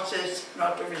a process,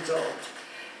 not a result,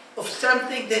 of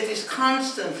something that is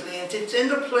constantly, and it's in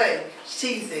the play,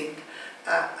 seething,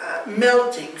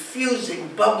 melting, fusing,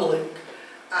 bubbling.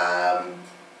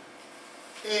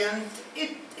 And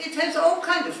it has all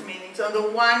kinds of meanings. On the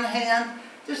one hand,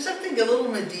 there's something a little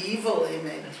medieval in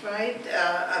it, right?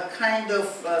 A kind of,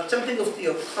 something of the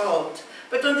occult.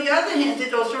 But on the other hand,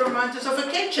 it also reminds us of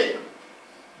a kitchen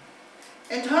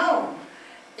and home.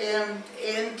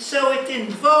 And so it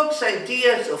invokes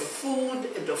ideas of food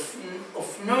and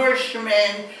of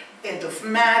nourishment and of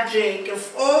magic,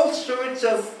 of all sorts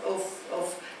of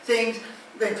things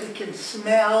that we can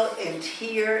smell and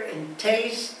hear and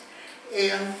taste.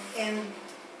 And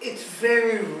it's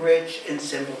very rich in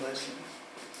symbolism.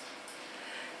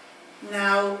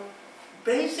 Now,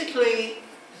 basically,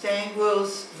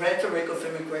 Zangwill's rhetoric of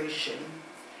immigration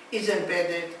is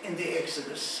embedded in the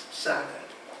Exodus saga.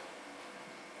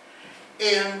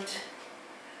 And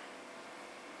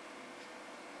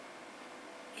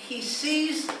he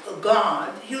sees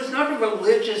God. He was not a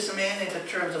religious man in the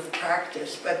terms of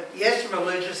practice, but yes,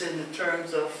 religious in the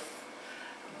terms of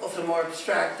the more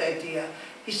abstract idea.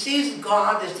 He sees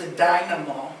God as the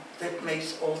dynamo that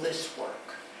makes all this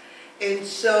work. And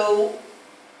so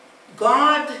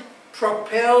God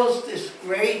propels this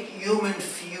great human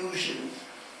fusion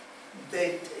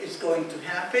that is going to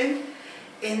happen.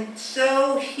 And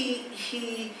so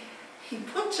he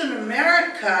puts in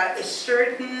America a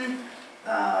certain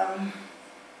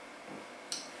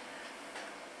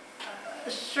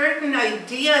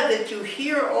idea that you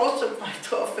hear also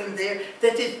quite often there,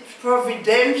 that it's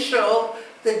providential,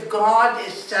 that God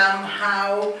is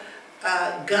somehow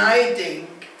guiding.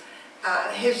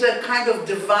 He's a kind of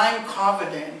divine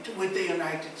covenant with the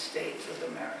United States of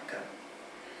America.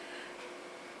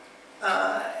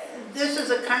 This is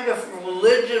a kind of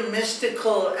religious,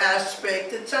 mystical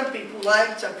aspect that some people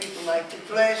like to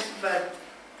dress, but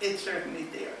it's certainly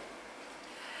there.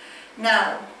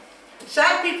 Now,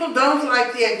 some people don't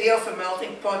like the idea of a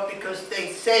melting pot because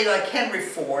they say, like Henry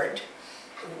Ford,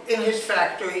 in his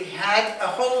factory, had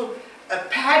a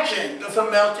pageant of a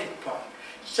melting pot.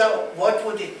 So what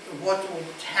would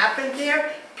happen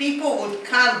there? People would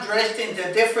come dressed in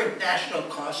their different national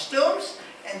costumes,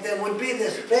 and there would be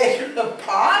this big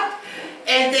pot,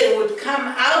 and they would come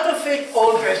out of it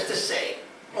all dressed the same,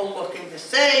 all looking the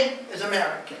same as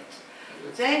Americans.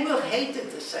 Zangwill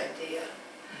hated this idea.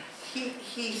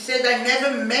 He said, I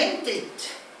never meant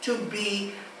it to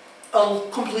be a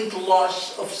complete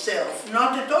loss of self.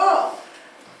 Not at all.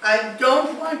 I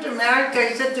don't want America,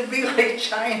 he said, to be like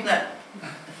China.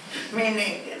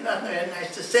 Meaning, not very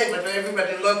nice to say, but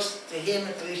everybody looks to him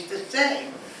at least the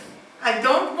same. I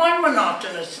don't want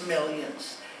monotonous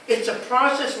millions. It's a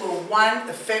process where one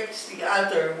affects the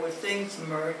other, where things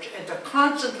merge, and are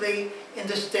constantly in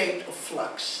the state of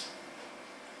flux.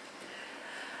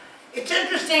 It's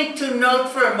interesting to note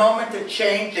for a moment the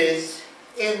changes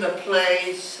in the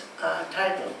play's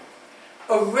title.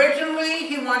 Originally,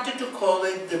 he wanted to call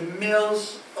it The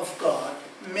Mills of God.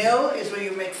 Mill is where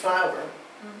you make flour.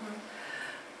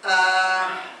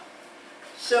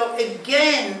 So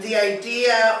again, the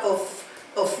idea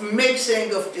of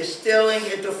mixing, of distilling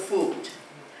into food.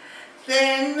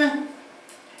 Then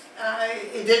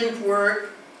it didn't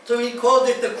work, so he called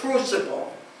it the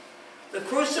crucible. The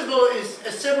crucible is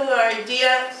a similar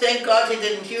idea. Thank God he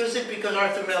didn't use it because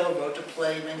Arthur Miller wrote a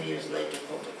play many years later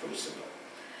called The Crucible.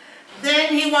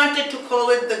 Then he wanted to call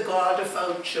it the God of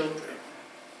our children.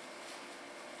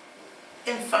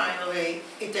 And finally,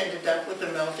 it ended up with the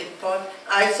melting pot.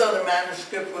 I saw the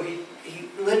manuscript where he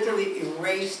literally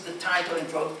erased the title and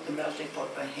wrote the melting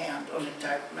pot by hand on a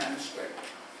typed manuscript.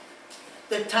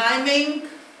 The timing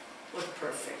was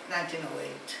perfect,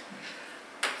 1908.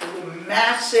 There were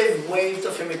massive waves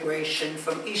of immigration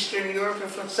from Eastern Europe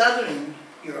and from Southern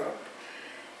Europe.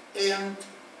 And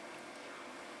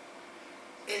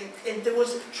there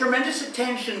was tremendous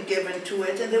attention given to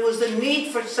it, and there was the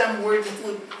need for some word that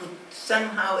would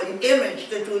somehow, an image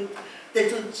that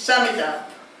would sum it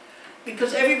up.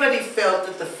 Because everybody felt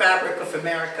that the fabric of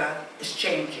America is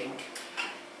changing.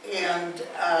 And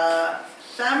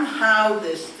somehow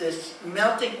this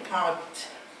melting pot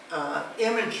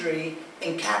imagery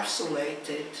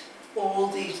encapsulated all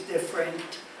these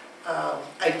different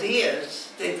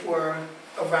ideas that were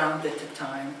around at the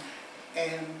time.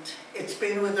 And it's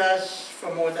been with us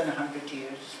for more than 100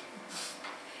 years.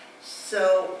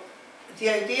 So the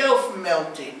idea of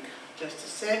melting, just a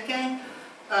second,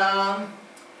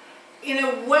 in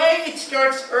a way it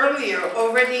starts earlier.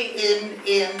 Already in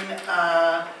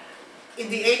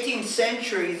the 18th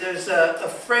century, there's a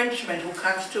Frenchman who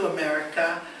comes to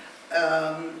America,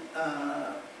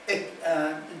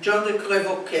 John de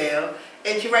Crevecoeur,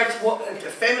 and he writes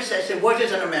a famous essay, What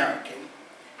is an American?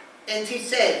 And he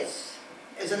says,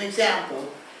 as an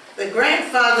example, the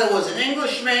grandfather was an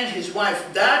Englishman, his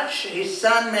wife Dutch, his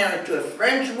son married to a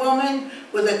French woman,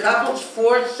 with the couple's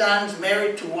 4 sons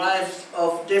married to wives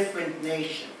of different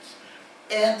nations.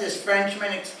 And this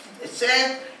Frenchman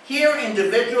said, here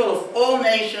individuals of all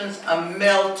nations are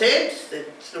melted,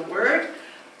 that's the word,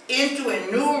 into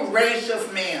a new race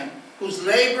of man, whose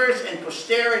labors and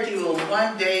posterity will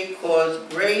one day cause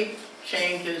great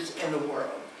changes in the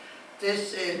world.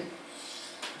 This is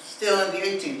still in the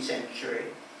 18th century.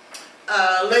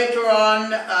 Later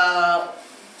on,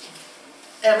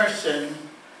 Emerson,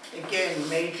 again,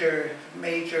 major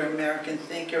American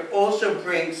thinker, also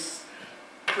brings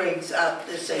up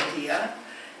this idea.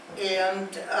 And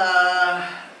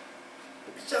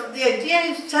so the idea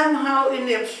is somehow in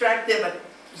the abstract there, but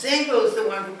Zangwill is the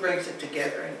one who brings it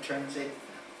together and turns it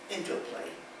into a play.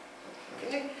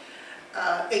 Okay?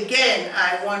 Again,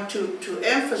 I want to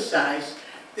emphasize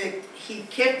that he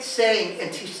kept saying,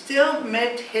 and he still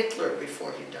met Hitler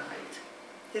before he died.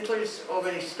 Hitler's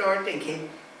already starting, he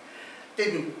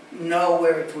didn't know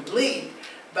where it would lead,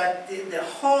 but the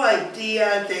whole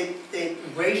idea that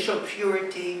racial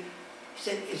purity, he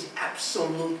said, is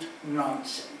absolute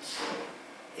nonsense.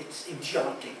 It's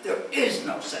idiotic. There is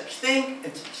no such thing,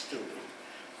 it's stupid.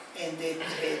 And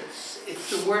it's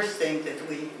the worst thing that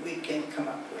we can come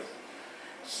up with.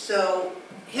 So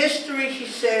history, he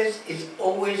says, is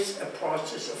always a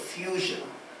process of fusion.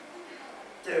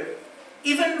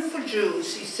 Even for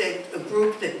Jews, he said, a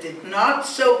group that did not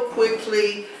so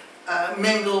quickly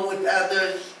mingle with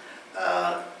others,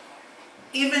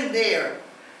 even there,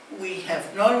 we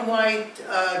have non-white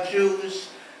Jews,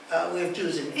 We have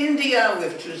Jews in India, we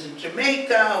have Jews in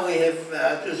Jamaica, we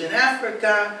have Jews in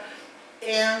Africa.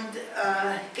 And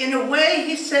in a way,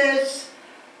 he says,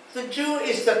 the Jew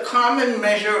is the common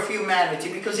measure of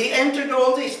humanity because he entered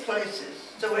all these places.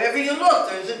 So wherever you look,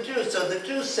 there's a Jew. So the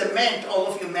Jews cement all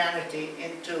of humanity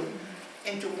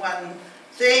into one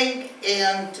thing,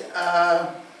 and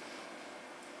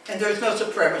there's no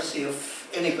supremacy of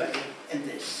anybody in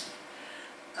this.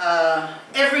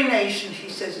 Every nation, he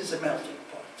says, is a melting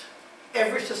pot.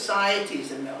 Every society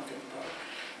is a melting pot.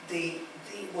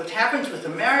 What happens with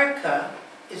America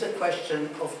is a question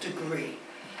of degree.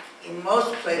 In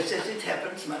most places, it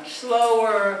happens much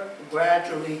slower,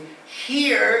 gradually.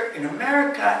 Here, in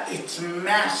America, it's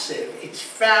massive, it's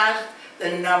fast,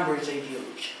 the numbers are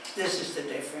huge. This is the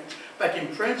difference. But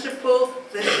in principle,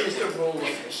 this is the rule of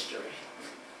history.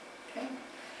 Okay?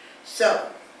 So,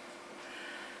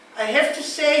 I have to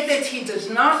say that he does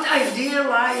not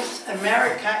idealize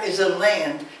America as a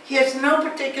land. He has no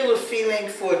particular feeling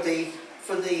for the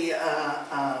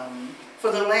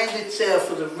land itself,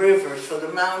 for the rivers, for the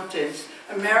mountains.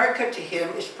 America to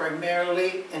him is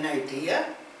primarily an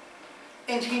idea,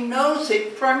 and he knows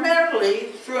it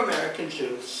primarily through American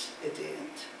Jews at the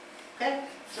end. Okay?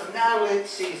 So now let's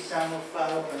see some of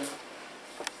our...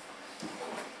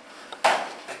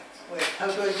 Wait, how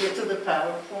do I get to the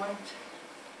PowerPoint?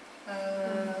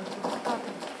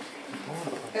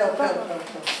 Help.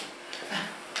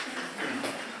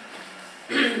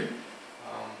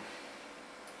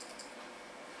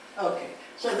 Okay,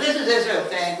 so this is Israel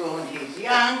Tango when he's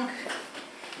young.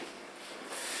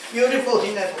 Beautiful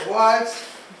he never was.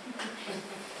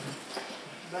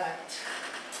 But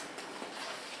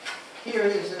here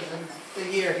is the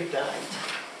year he died.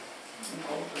 An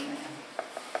older man.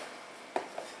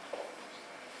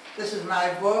 This is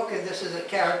my book, and this is a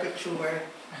caricature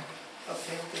of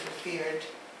him that appeared.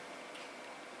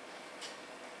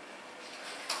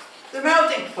 The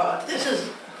melting pot. This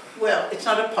is, well, it's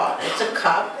not a pot, it's a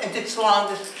cup, and it's long,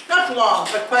 not long,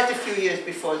 but quite a few years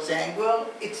before Zangwill.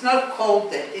 It's not called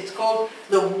that, it's called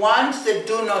the ones that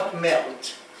do not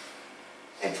melt.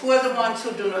 And who are the ones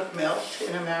who do not melt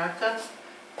in America?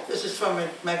 This is from a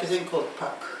magazine called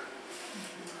Puck.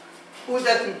 Who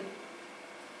doesn't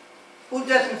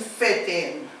fit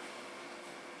in?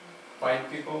 White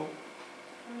people?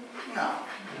 No.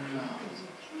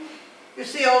 You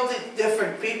see all the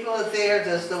different people there.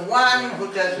 There's the one who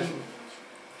doesn't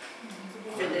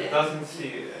fit in. Doesn't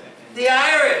see The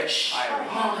Irish.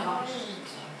 Irish.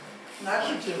 Not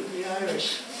the Jew, the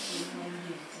Irish.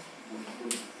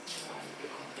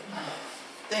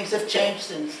 Things have changed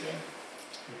since then.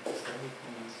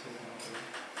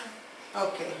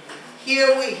 Okay.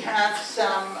 Here we have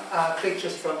some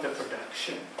pictures from the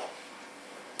production.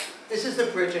 This is the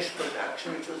British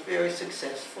production, which was very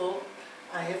successful.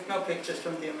 I have no pictures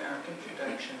from the American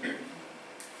production.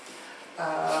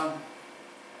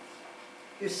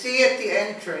 You see at the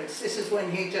entrance, this is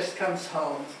when he just comes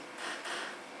home.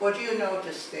 What do you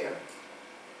notice there?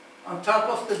 On top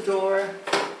of the door,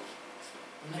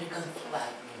 American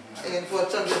flag. and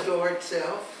what's on the door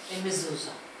itself? A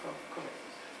mezuzah. Oh, correct.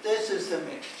 This is the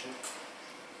mixture.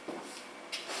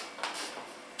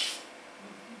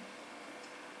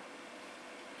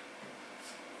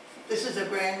 This is the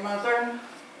grandmother,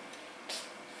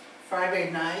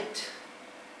 Friday night.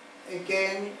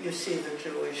 Again, you see the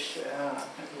Jewish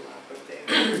candelabra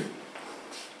there.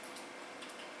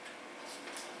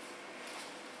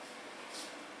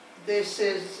 This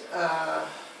is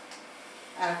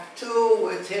Act 2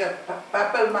 with her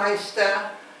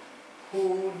Papelmeister,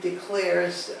 who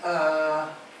declares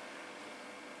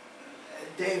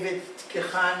David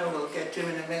Kechanu, we'll get to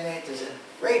in a minute, is a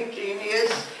great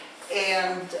genius.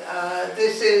 And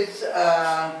this is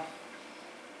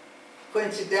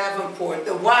Quincy Davenport,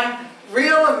 the one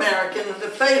real American of the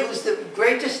play who's the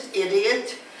greatest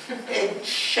idiot and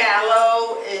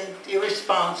shallow and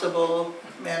irresponsible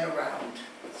man around.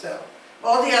 So,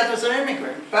 all the others are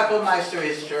immigrant. Papelmeister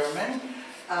is German,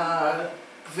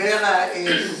 Vera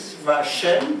is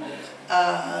Russian,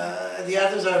 the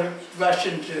others are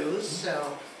Russian Jews,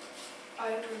 so.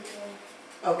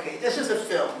 Okay, this is the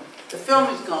film. The film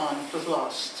is gone, it was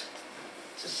lost.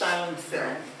 It's a silent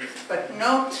film. But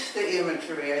note the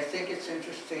imagery, I think it's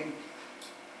interesting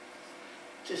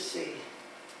to see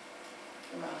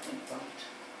the melting pot.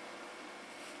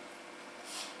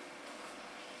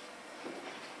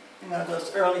 You know,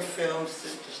 those early films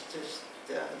that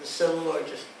the celluloid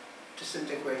just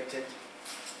disintegrated.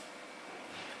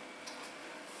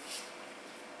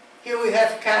 Here we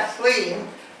have Kathleen,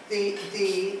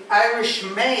 the Irish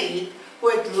maid, who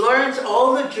learns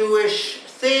all the Jewish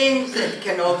things and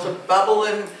can also bubble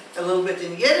in a little bit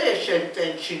in Yiddish,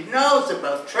 and she knows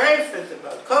about treif and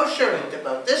about kosher and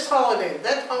about this holiday and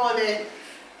that holiday.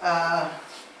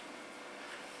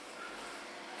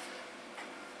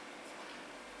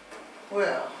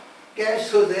 Well,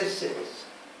 guess who this is?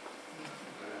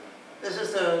 This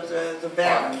is the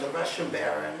Baron, the Russian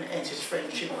Baron, and his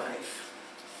Frenchy wife,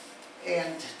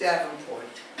 and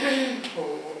Davenport,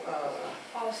 who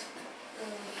Asked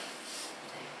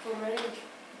for marriage.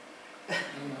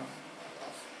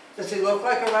 does he look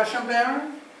like a Russian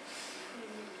Baron?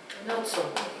 Not so.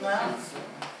 No.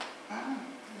 Ah.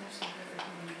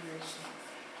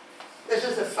 This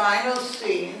is the final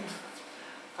scene,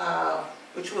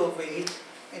 which we'll read,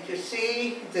 and you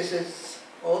see this is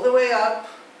all the way up.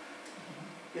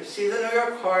 You see the New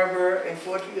York Harbor, and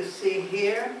what you see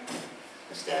here,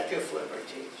 the Statue of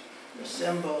Liberty, the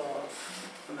symbol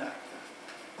of America.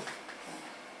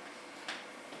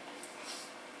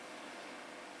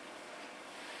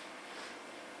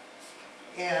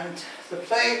 And the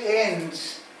play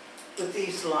ends with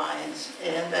these lines,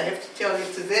 and I have to tell you,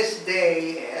 to this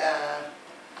day,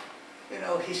 you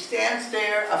know, he stands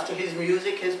there after his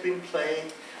music has been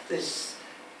played, this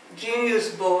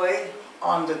genius boy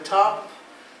on the top.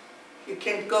 You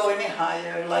can't go any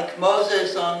higher, like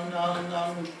Moses on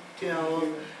you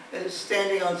know,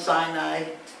 standing on Sinai,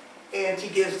 and he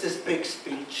gives this big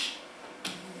speech.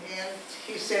 And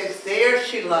he says, "There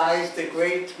she lies, the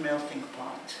great melting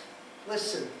pot.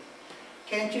 Listen,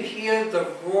 can't you hear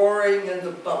the roaring and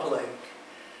the bubbling?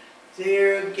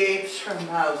 There gapes her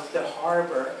mouth, the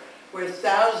harbor, where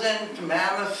 1,000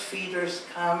 mammoth feeders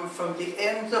come from the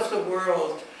ends of the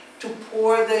world to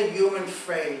pour their human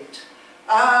freight.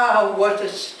 Ah, what a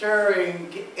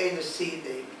stirring and a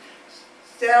seething.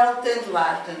 Celt and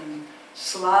Latin,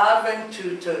 Slav and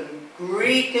Teuton,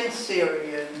 Greek and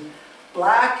Syrian,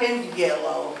 black and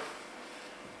yellow.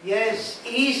 Yes,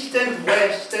 east and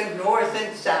west and north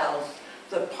and south,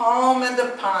 the palm and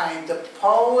the pine, the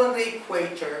pole and the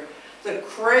equator, the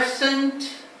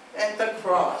crescent and the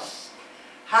cross.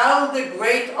 How the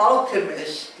great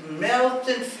alchemist melts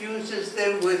and fuses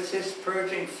them with his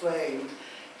purging flame.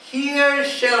 Here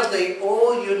shall they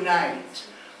all unite.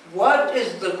 What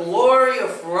is the glory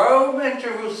of Rome and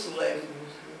Jerusalem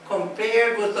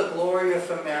compared with the glory of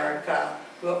America,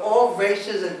 where all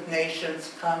races and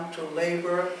nations come to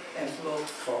labor and look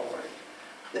forward?"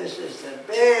 This is a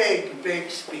big,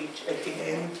 big speech at the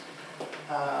end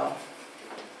of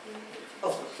the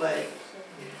play.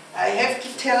 I have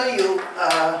to tell you,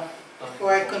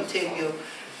 before I continue,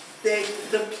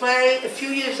 the play, a few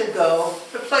years ago,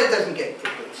 the play doesn't get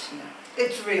produced now.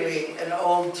 It's really an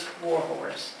old war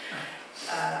horse,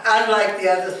 unlike the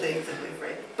other things that we've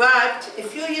read. But a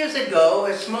few years ago,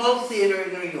 a small theater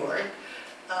in New York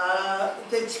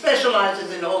that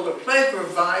specializes in older plays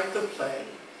revived the play.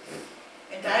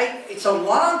 And it's a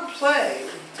long play.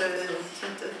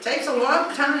 It takes a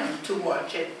long time to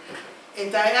watch it.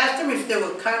 And I asked them if they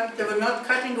were not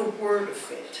cutting a word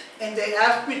of it. And they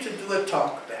asked me to do a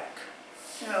talk back,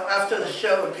 you know, after the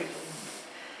show. And people.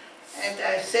 And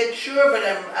I said, sure, but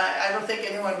I don't think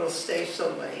anyone will stay so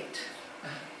late.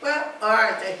 Well, all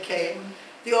right, I came.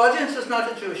 The audience was not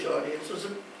a Jewish audience. It was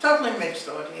a totally mixed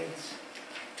audience.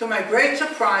 To my great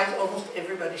surprise, almost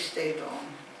everybody stayed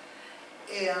on.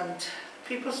 And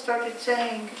people started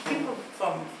saying, people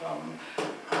from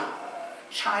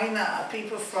China,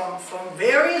 people from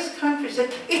various countries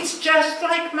said, "It's just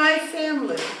like my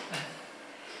family."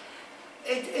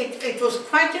 It was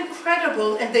quite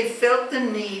incredible, and they felt the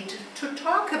need to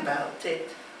talk about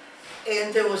it.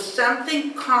 And there was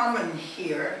something common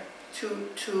here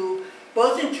to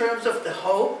both in terms of the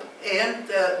hope and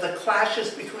the clashes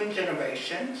between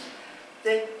generations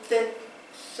that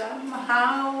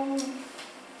somehow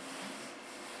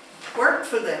worked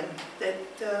for them, that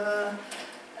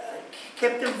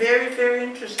kept them very, very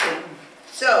interesting.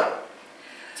 So,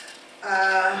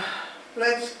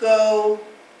 let's go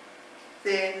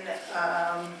then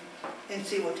and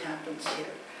see what happens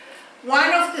here.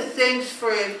 One of the things,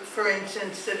 for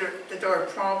instance, that are a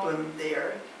problem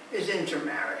there is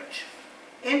intermarriage.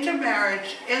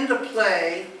 Intermarriage in the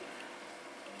play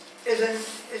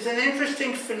is an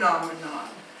interesting phenomenon.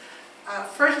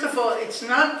 First of all, it's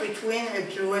not between a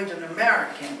Jew and an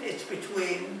American. It's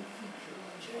between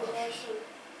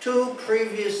two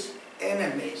previous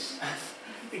enemies.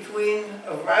 Between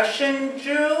a Russian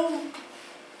Jew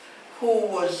who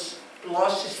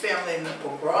lost his family in the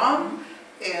pogrom,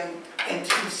 and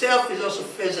himself is also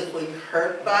physically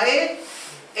hurt by it,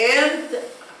 and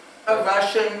a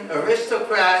Russian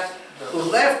aristocrat who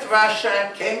left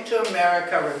Russia, came to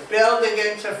America, rebelled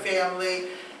against her family,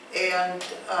 and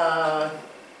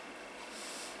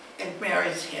and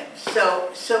marries him. So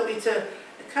it's a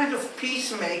kind of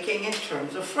peacemaking in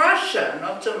terms of Russia,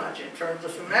 not so much in terms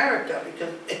of America,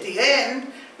 because at the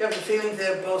end, you have the feeling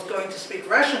they're both going to speak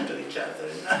Russian to each other.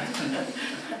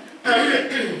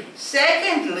 Okay.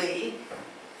 Secondly,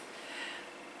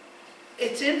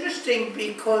 it's interesting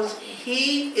because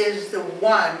he is the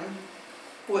one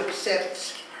who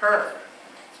accepts her,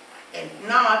 and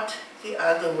not the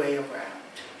other way around,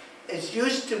 as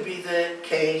used to be the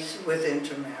case with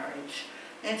intermarriage.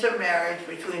 Intermarriage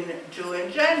between Jew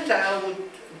and Gentile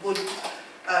would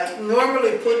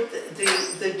normally put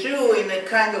the Jew in a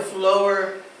kind of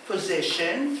lower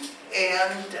position,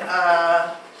 and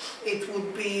it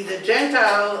would be the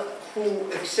Gentile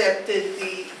who accepted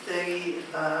the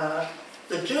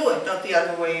Jew, and not the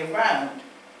other way around.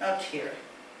 Not here.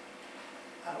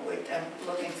 Wait, I'm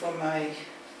looking for my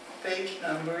page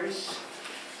numbers.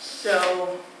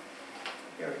 So,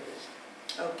 here it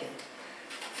is. Okay.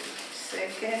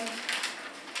 Second.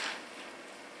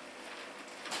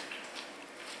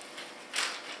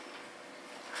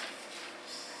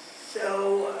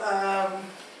 So,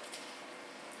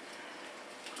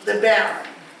 the Baron.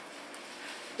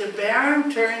 The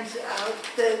Baron turns out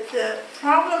that the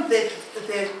problem that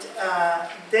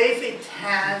David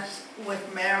has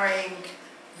with marrying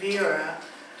Vera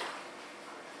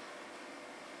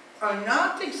are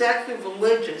not exactly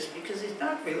religious, because he's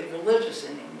not really religious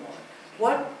anymore.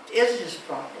 What is his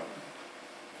problem?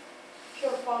 Her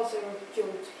father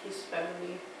killed his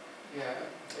family. Yeah.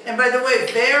 And by the way,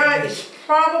 Vera is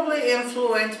probably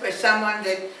influenced by someone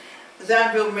that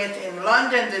Zanvil met in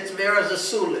London, that's Vera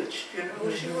Zasulich. Do you know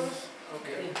who she was?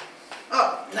 Okay.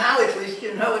 Oh, now at least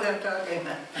you know what I'm talking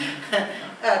about.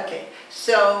 Okay,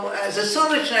 so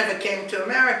Zasulich never came to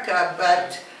America,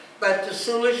 but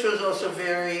Zasulich was also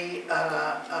very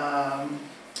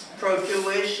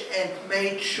pro-Jewish and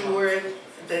made sure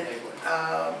that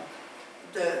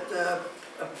the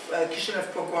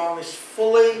Kishinev pogrom is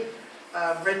fully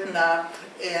written up,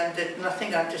 and that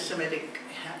nothing anti-Semitic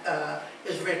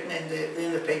is written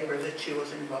in the paper that she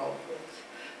was involved with.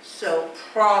 So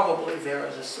probably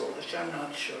Vera Zasulich, I'm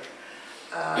not sure.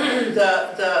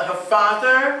 Her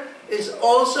father is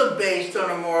also based on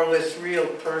a more or less real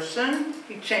person.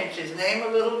 He changed his name a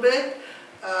little bit,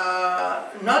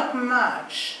 not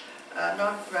much.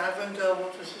 Not Ravengel,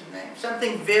 what was his name?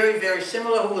 Something very, very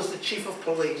similar, who was the chief of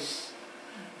police.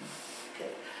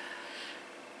 Okay.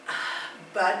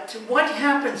 But what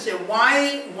happens there?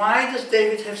 Why does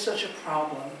David have such a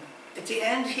problem? At the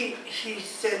end, he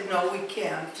said, no, we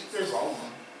can't. There's,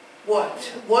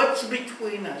 what? What's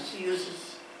between us? He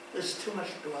uses, there's too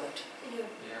much blood. Yeah.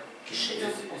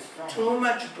 Too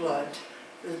much blood.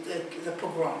 The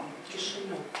pogrom.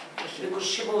 Because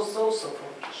she was also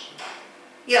from Kishinev.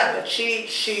 Yeah, but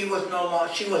she was no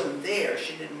longer, she wasn't there,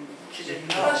 she didn't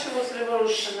know. But she was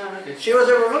revolutionary. She was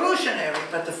a revolutionary,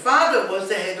 but the father was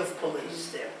the head of police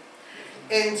there.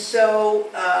 And so,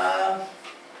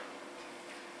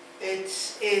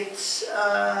 it's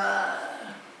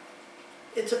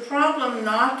a problem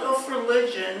not of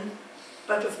religion,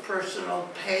 but of personal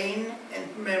pain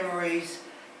and memories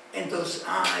and those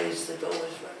eyes that always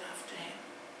run after him.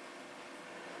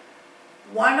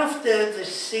 One of the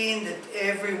scene that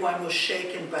everyone was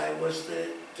shaken by was the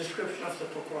description of the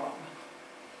pogrom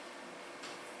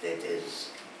that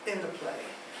is in the play.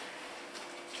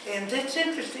 And that's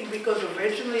interesting because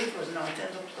originally it was not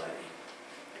in the play.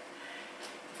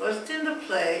 It wasn't in the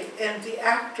play, and the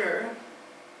actor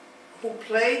who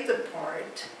played the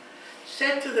part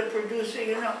said to the producer,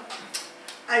 you know,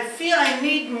 I feel I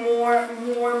need more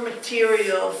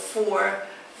material for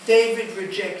David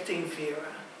rejecting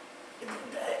Vera.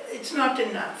 It's not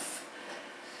enough.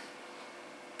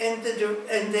 And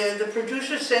the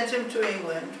producer sent him to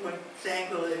England, where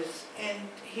Zangwill is, and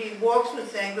he walks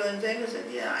with Zangwill, and Zangwill said,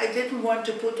 yeah, I didn't want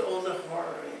to put all the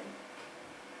horror in.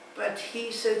 But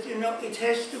he said, you know, it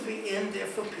has to be in there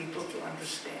for people to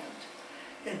understand.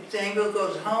 And Zangwill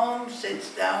goes home,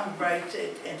 sits down, writes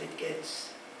it, and it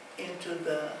gets into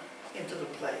the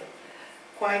play.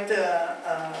 Quite a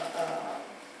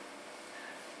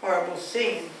horrible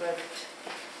scene, but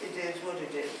it is what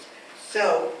it is.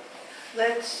 So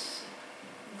let's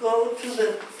go to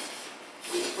the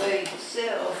play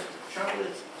itself. The trouble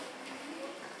is,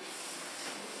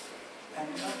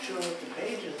 I'm not sure what the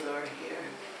pages are here.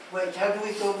 Wait, how do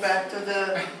we go back to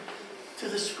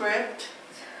the script?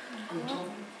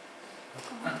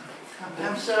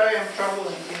 I'm sorry I'm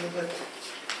troubling you, but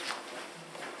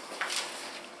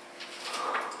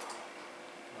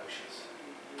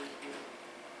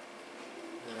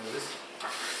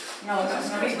no, that's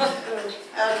not.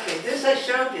 Okay, this I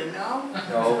showed you, no?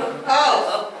 No.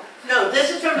 Oh, No,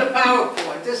 this is from the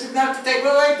PowerPoint. This is not to take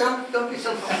away. Don't be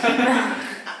so funny.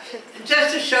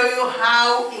 Just to show you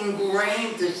how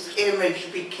ingrained this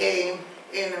image became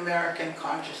in American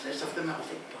consciousness of the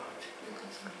melting pot.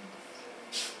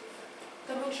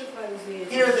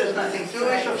 Here there's nothing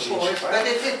Jewish, of course, but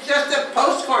it's just a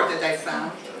postcard that I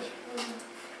found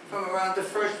from around the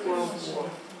First World War.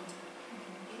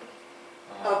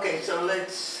 Okay, so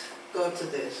let's go to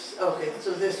this. Okay,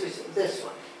 so this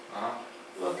one.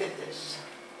 Look at this.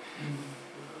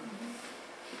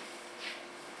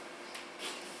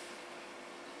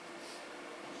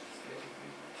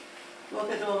 Look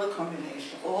at all the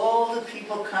combination. All the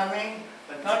people coming,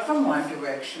 but not from one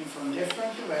direction, from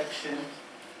different directions.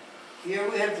 Here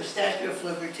we have the Statue of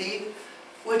Liberty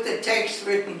with the text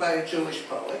written by a Jewish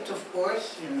poet, of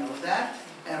course, you know that,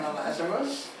 Emma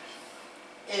Lazarus.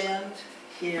 And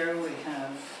here we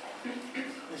have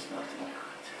this melting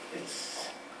pot.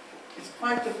 It's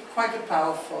quite a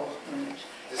powerful image.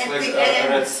 It's like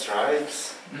red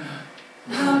stripes.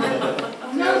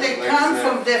 No, they come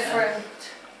from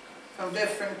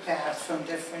different paths, from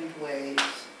different ways.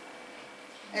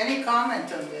 Any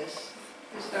comment on this?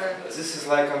 This is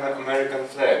like an American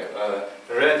flag,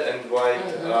 red and white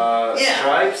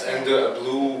stripes and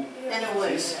blue. In a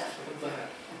way, this.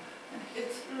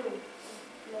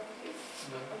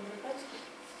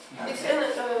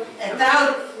 And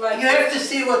now you have to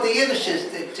see what the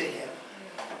Yiddishists did to him.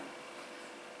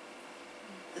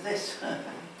 This.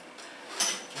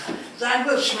 Sein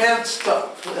will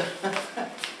Schmerztopf.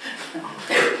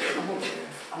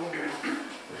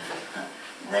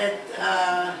 That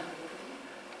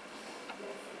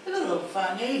a little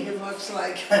funny. He looks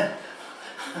like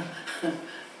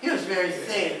he was very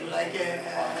thin, like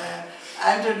a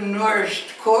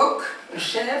undernourished cook, a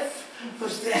chef who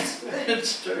stands there and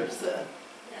stirs the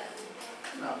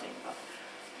melting pot.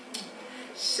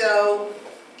 So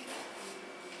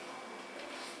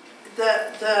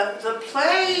the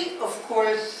play, of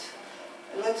course.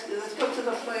 Let's go to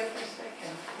the play for a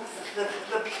second.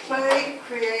 The play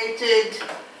created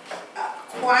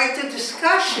quite a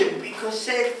discussion because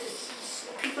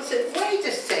people said, wait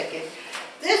a second,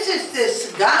 this is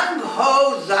this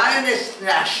gung-ho Zionist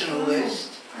nationalist.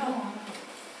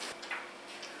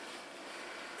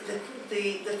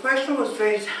 The question was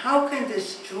raised, how can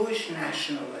this Jewish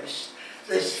nationalist,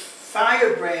 this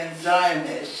firebrand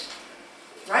Zionist,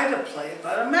 write a play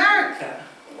about America?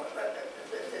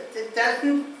 It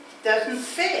doesn't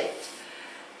fit.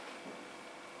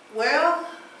 Well,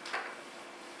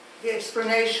 the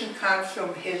explanation comes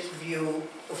from his view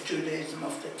of Judaism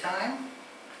of the time.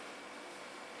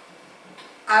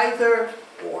 Either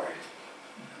or.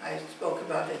 I spoke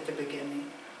about it at the beginning.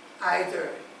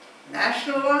 Either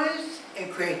nationalize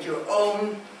and create your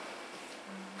own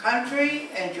country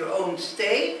and your own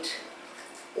state,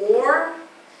 or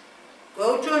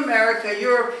go to America.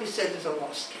 Europe, he said, is a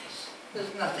lost case.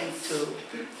 There's nothing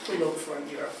to look for in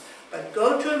Europe. But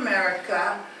go to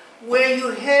America, where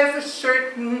you have a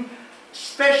certain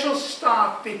special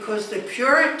stock, because the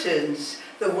Puritans,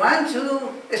 the ones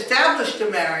who established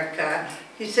America,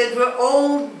 he said, were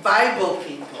old Bible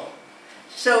people.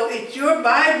 So it's your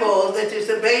Bible that is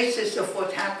the basis of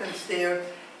what happens there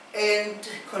and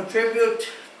contribute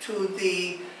to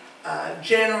the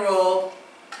general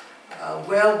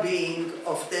well-being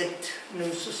of that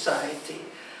new society.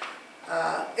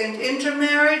 And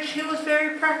intermarriage, he was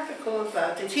very practical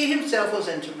about it. He himself was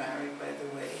intermarried, by the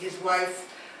way. His wife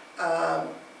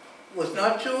was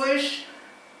not Jewish.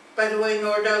 By the way,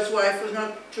 Nordau's wife was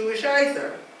not Jewish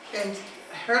either. And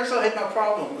Herzl had no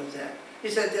problem with that. He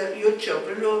said that your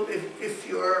children, if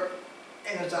you're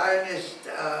in a Zionist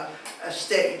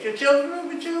state, your children will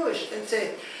be Jewish. That's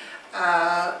it.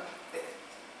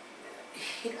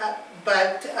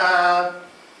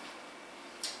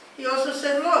 He also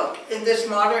said, look, in this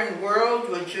modern world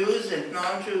where Jews and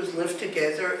non-Jews live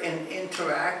together and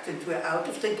interact, and we're out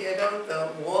of the ghetto,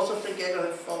 the walls of the ghetto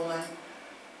have fallen,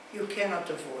 you cannot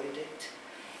avoid it.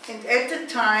 And at the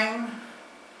time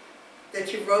that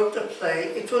he wrote the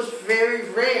play, it was very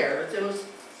rare. There was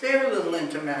very little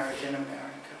intermarriage in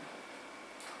America.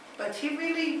 But he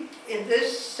really, in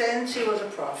this sense, he was a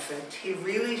prophet. He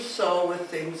really saw where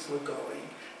things were going.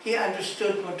 He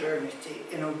understood modernity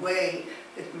in a way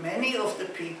that many of the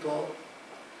people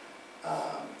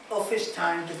of his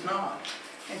time did not.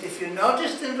 And if you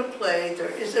noticed in the play, there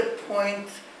is a point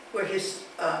where his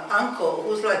uncle,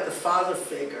 who's like the father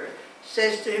figure,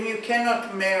 says to him, you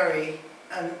cannot marry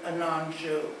a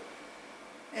non-Jew.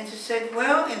 And he said,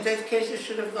 well, in that case, you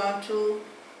should have gone to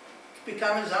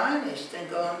become a Zionist and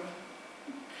gone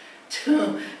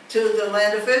to the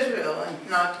land of Israel and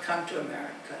not come to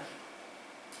America.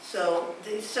 So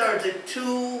these are the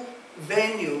two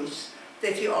venues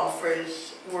that he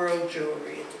offers world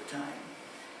Jewry at the time.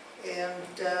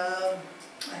 And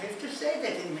I have to say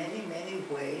that in many, many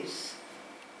ways,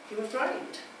 he was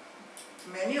right.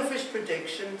 Many of his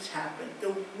predictions happened.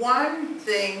 The one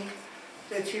thing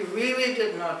that he really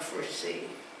did not foresee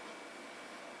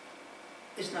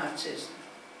is Nazism.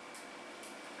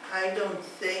 I don't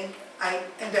think,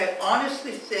 and I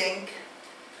honestly think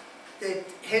that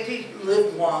had he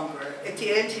lived longer, at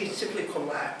the end he simply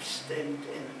collapsed and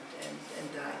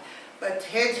died. But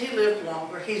had he lived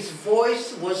longer, his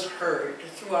voice was heard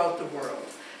throughout the world.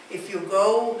 If you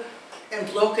go and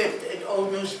look at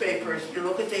old newspapers, you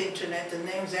look at the internet, the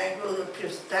name Zangwill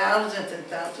appears thousands and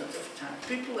thousands of times.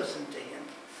 People listen to him.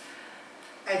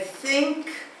 I think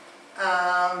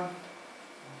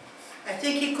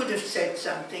he could have said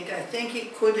something. I think he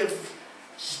could have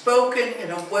spoken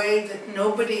in a way that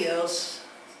nobody else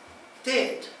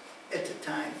did at the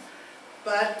time.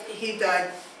 But he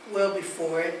died well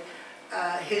before it.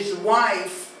 His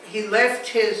wife, he left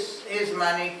his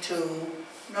money to,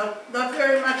 not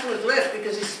very much was left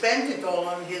because he spent it all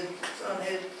on his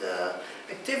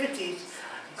activities.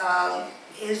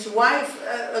 His wife,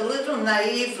 a little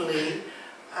naively,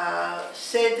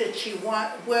 said that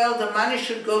the money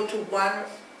should go to one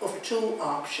of two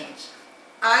options.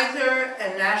 Either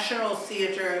a national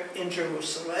theater in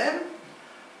Jerusalem,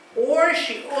 or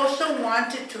she also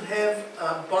wanted to have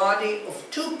a body of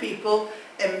two people,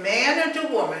 a man and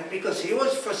a woman, because he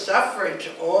was for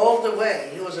suffrage all the way.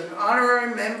 He was an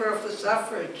honorary member of the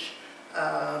suffrage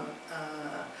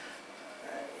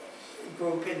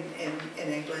group in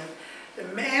England. The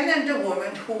man and the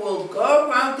woman who will go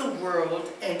around the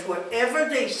world, and wherever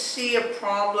they see a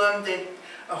problem,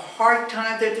 a hard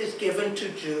time that is given to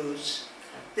Jews,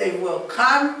 they will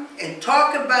come and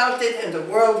talk about it, and the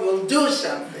world will do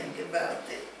something about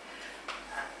it.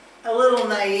 A little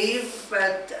naive,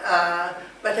 but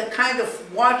a kind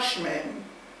of watchman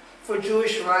for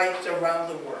Jewish rights around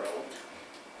the world.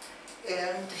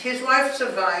 And his wife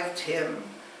survived him.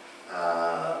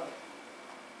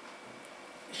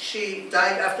 She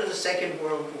died after the Second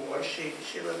World War. She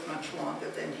lived much longer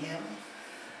than him.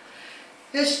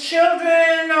 His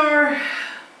children are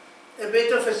a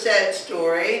bit of a sad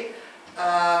story.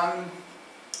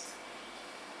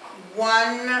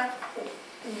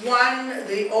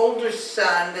 The older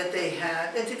son that they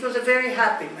had, and it was a very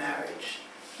happy marriage,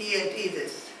 he and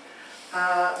Edith.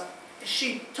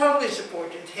 She totally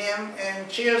supported him,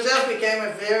 and she herself became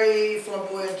a very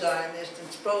flamboyant Zionist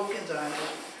and spoke in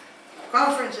Zionist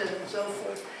conferences and so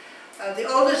forth. The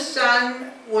oldest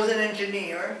son was an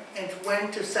engineer and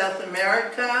went to South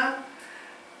America,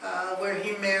 where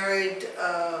he married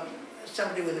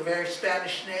somebody with a very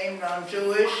Spanish name,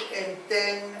 non-Jewish, and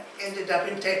then ended up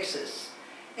in Texas.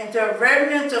 And there are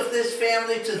remnants of this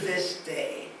family to this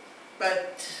day,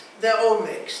 but they're all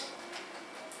mixed.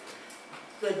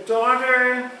 The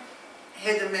daughter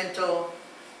had a mental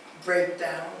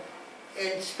breakdown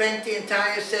and spent the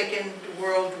entire Second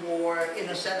World War in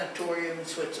a sanatorium in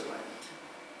Switzerland.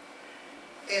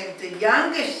 And the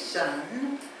youngest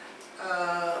son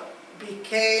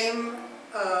became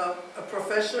a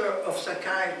professor of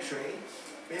psychiatry,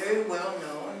 very well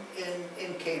known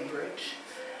in Cambridge.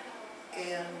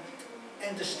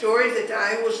 And the story that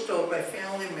I was told by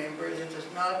family members, it does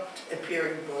not appear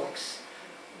in books,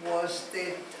 was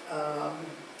that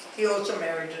he also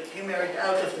married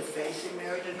out of the face. He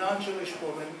married a non-Jewish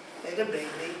woman, had a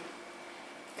baby,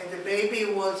 and the baby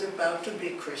was about to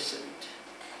be christened.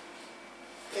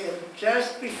 And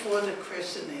just before the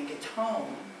christening at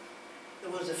home,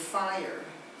 there was a fire,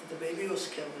 and the baby was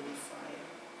killed in the fire.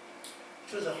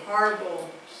 It was a horrible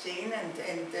scene, and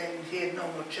then he had no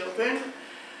more children.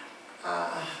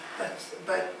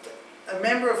 But a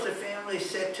member of the family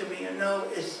said to me, you know,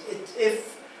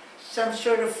 if some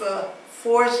sort of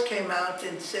force came out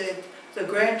and said, the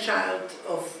grandchild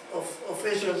of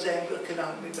Israel Zangwill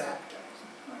cannot be baptized.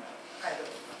 I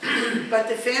don't know. But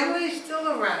the family is still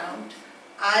around.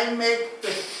 I met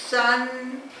the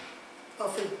son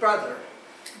of his brother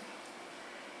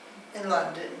in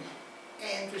London,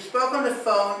 and we spoke on the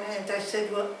phone, and I said,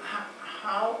 well,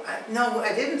 how? No,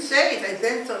 I didn't say it. I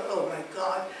then thought, oh my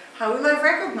God, how will I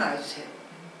recognize him?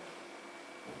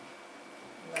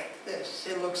 Like this.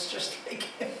 He looks just like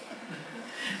him.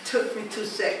 Took me 2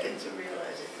 seconds to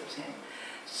realize it was him.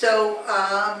 So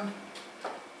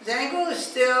Zangwill is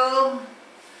still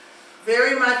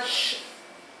very much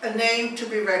a name to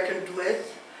be reckoned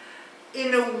with.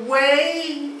 In a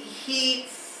way, he,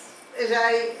 as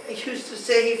I used to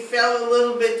say, he fell a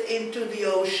little bit into the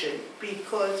ocean,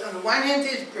 because on the one hand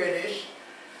he's British,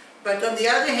 But on the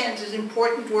other hand, his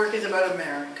important work is about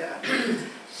America.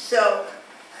 So,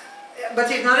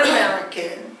 but he's not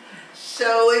American,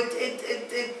 so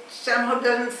it somehow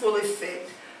doesn't fully fit.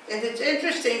 And it's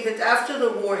interesting that after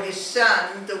the war, his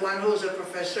son, the one who was a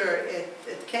professor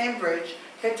at Cambridge,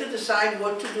 had to decide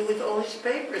what to do with all his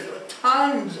papers. There were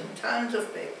tons and tons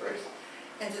of papers.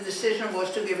 And the decision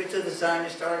was to give it to the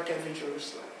Zionist archive in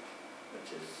Jerusalem,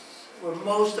 which is where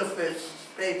most of his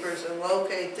papers are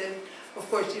located. Of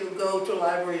course, you go to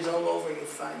libraries all over, you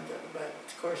find them, but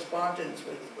correspondence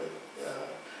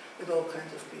with all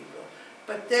kinds of people.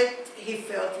 But that, he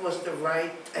felt, was the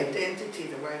right identity,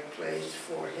 the right place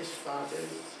for his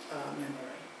father's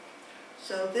memory.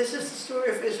 So this is the story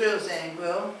of Israel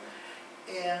Zangwill,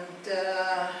 and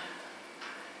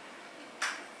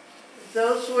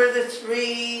those were the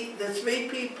three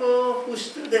people who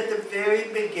stood at the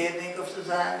very beginning of the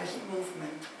Zionist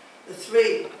movement. The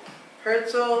three: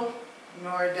 Herzl,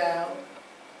 Nordau,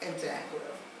 and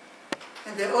Zangwill.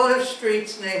 And they all have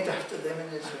streets named after them in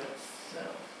Israel. So,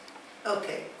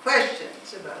 okay,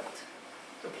 questions about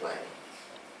the play?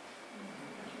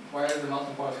 Why does the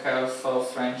melting pot have so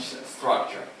strange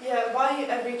structure? Yeah, why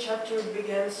every chapter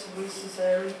begins with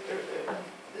the,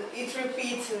 it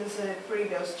repeats the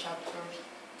previous chapter?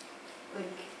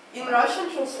 Like, in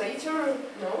Russian translator,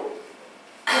 no?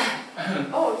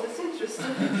 Oh, that's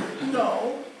interesting.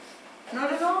 No,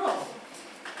 not at all.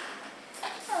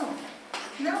 Oh,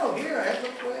 no, here, I have a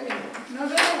play.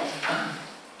 Not at all.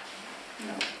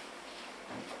 No.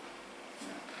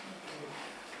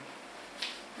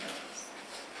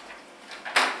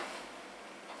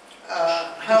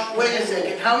 Wait a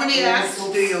second, how many acts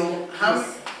do you,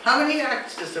 how many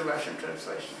acts does the Russian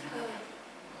translation have?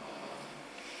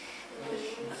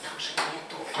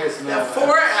 There are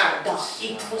 4 acts.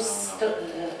 It was a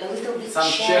little bit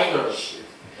Some changed. chapters.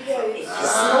 Yeah,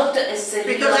 It's not as a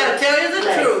Because I'll tell you the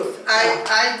play. truth,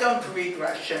 I don't read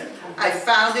Russian. I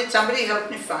found it, somebody helped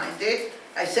me find it.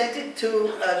 I sent it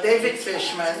to David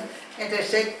Fishman, and I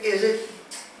said, is it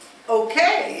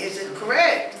okay? Is it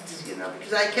correct? You know,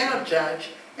 because I cannot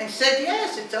judge. And he said,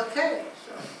 yes, it's okay.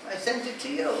 So I sent it to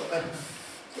you, but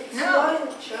it's no.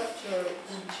 9 chapters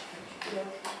each. Yeah,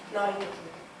 9.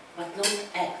 But not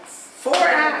acts. 4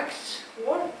 acts.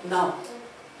 4? No.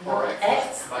 Or Not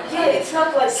acts. Yeah, it's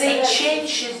not like They that.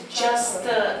 change it just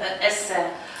as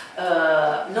a,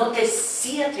 not a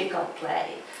theatrical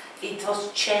play. It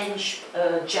was changed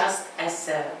just as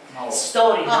a No.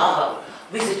 story novel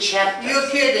with a chapter. You're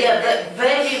kidding. Yeah,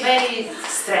 very, very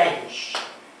strange.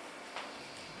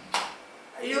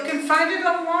 You can find it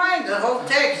online, the whole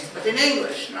text, but in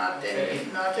English, not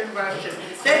in Russian.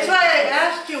 That's why I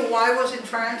asked you why was it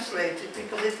translated,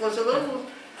 because it was a little,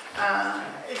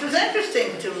 it was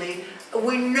interesting to me.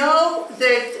 We know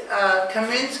that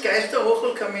Kaminska, Esther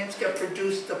Ruchel Kaminska,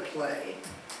 produced the play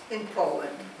in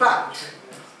Poland, but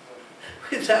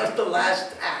without the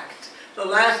last act. The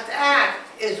last act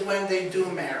is when they do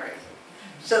marry.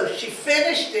 So she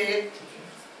finished it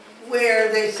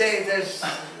where they say there's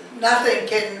nothing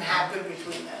can happen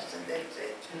between us, and that's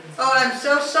it. Oh, I'm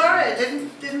so sorry, I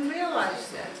didn't realize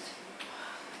that.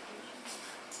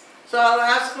 So I'll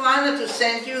ask Lana to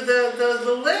send you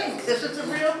the link. This is a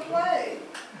real play.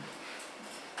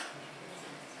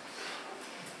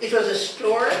 It was a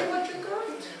story, what you got?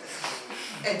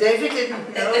 And David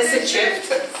didn't know As a this.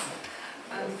 chapter.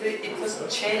 And it was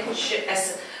changed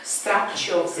as a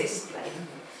structure of this play.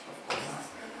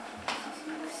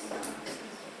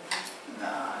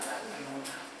 No,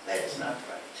 that's not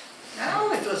right.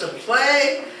 No, it was a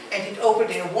play, and it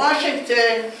opened in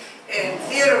Washington, and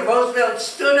Theodore Roosevelt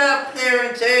stood up there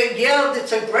and yelled,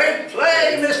 "It's a great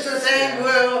play, Mr.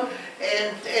 Zangwill,"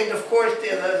 and of course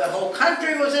the whole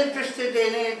country was interested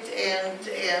in it, and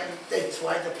that's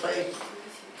why the play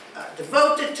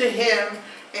devoted to him.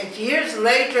 And years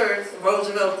later,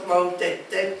 Roosevelt wrote that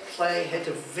that play had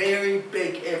a very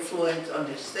big influence on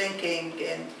his thinking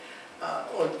and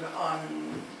on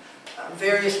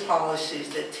various policies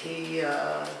that he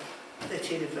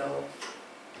developed.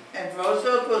 And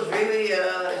Roosevelt was really,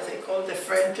 as they called it, a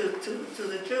friend to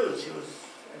the Jews. He was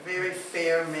a very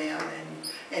fair man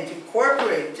and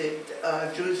incorporated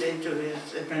Jews into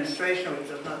his administration, which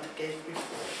was not the case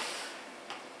before.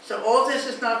 So all this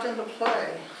is not in the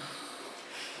play.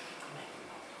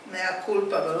 Mea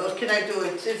culpa, but what can I do?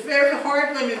 It's very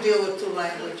hard when you deal with 2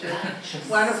 languages,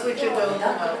 one of which you don't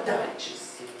know.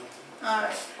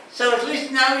 Alright, so at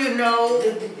least now you know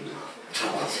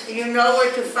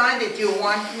where to find it. You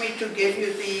want me to give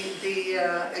you the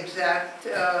exact,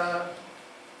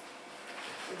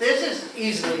 this is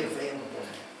easily available.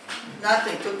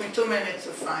 Nothing, took me 2 minutes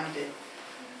to find it.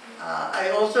 I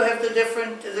also have the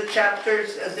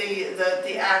chapters,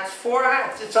 the acts, 4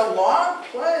 acts. It's a long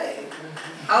play.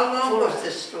 How long was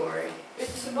this story? It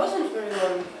wasn't very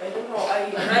long. I don't know. I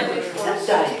read it for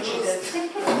 30 minutes.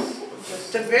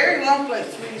 It's a very long play,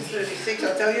 336.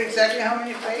 I'll tell you exactly how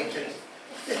many pages.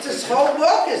 It's this whole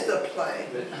book is the play.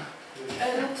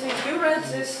 And you read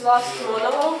this last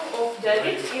monologue of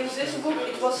David. In this book,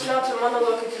 it was not a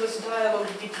monologue, it was a dialogue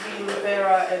between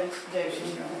Vera and David.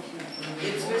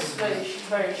 It's this very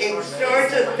short. It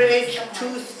starts at page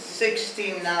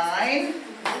 269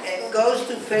 and goes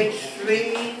to page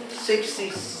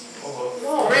 363. It's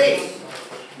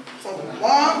a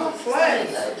long play.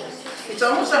 It's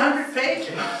almost 100 pages.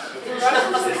 In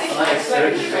Russian, it's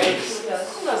 30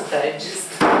 pages.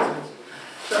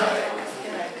 Sorry, what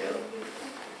can I do?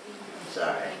 I'm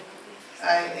sorry.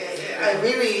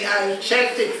 I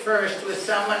checked it first with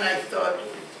someone I thought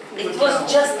It would was know.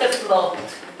 just a plot,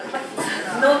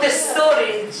 not a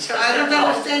story. So I don't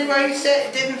understand why you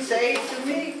didn't say it to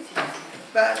me,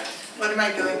 but what am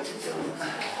I going to do?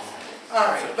 All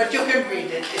right, but you can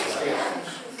read it, it's there.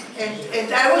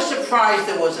 And I was surprised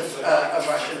there was a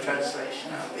Russian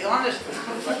translation, I'll be honest with you,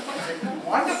 but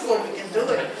wonderful, we can do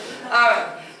it. All right,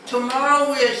 tomorrow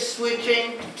we're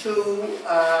switching to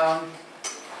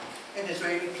an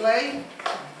Israeli play.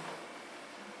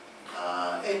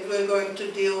 And we're going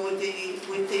to deal with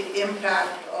the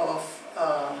impact of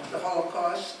the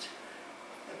Holocaust.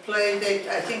 A play that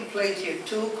I think played here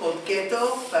too, called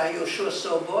Ghetto by Yoshua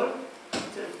Sobol.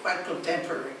 It's a quite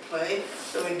contemporary play.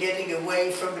 So we're getting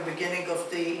away from the beginning of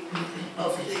the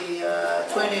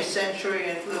 20th century,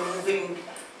 and we're moving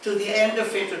to the end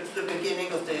of it, or to the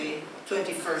beginning of the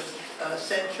 21st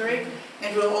century.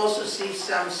 And we'll also see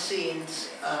some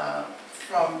scenes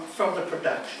from the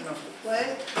production of the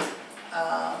play.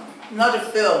 Not a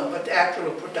film, but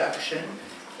actual production.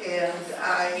 And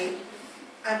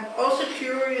I'm also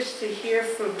curious to hear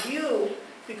from you,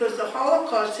 because the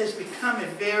Holocaust has become a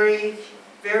very,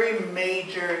 very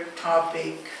major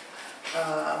topic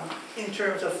in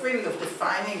terms of really of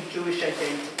defining Jewish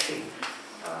identity.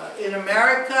 In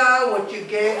America, what you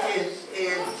get is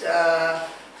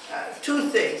two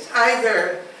things: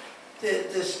 either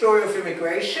the story of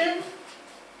immigration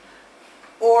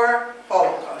or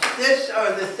Holocaust. These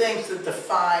are the things that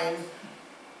define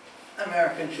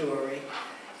American Jewry.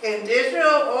 And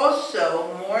Israel also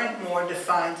more and more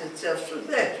defines itself through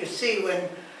that. You see, when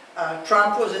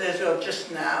Trump was in Israel just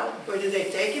now, where did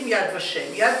they take him? Yad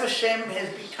Vashem. Yad Vashem has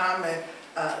become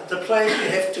the place you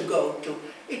have to go to.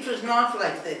 It was not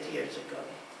like that years ago.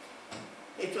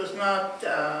 It was not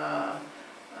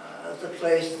the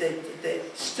place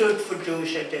that stood for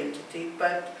Jewish identity,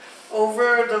 but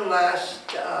over the last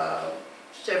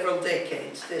several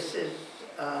decades, this is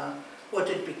what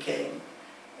it became.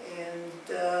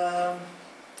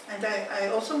 And I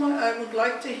also I would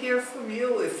like to hear from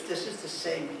you if this is the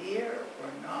same here or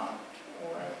not,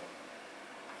 or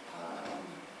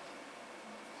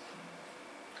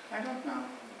I don't know.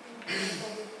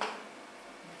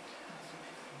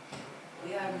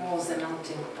 We are more the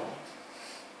melting pot.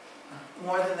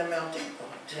 More than the melting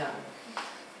pot. Yeah,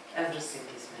 everything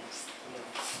is mixed.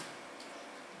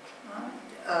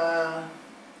 Yeah.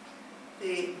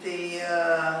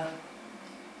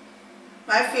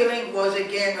 My feeling was,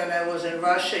 again, when I was in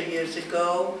Russia years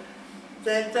ago,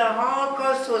 that the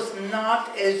Holocaust was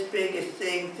not as big a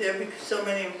thing there because so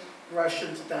many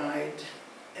Russians died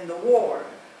in the war.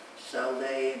 So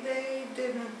they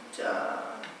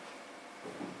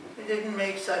didn't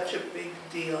make such a big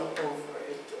deal over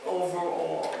it.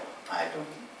 Overall, I don't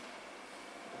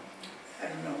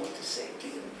know what to say to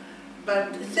you.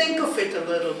 But think of it a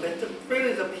little bit,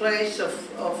 really the place of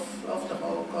the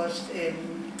Holocaust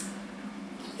in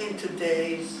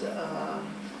today's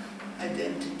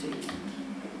identity.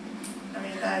 I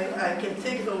mean, I can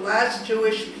think of the last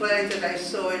Jewish play that I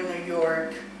saw in New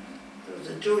York. It was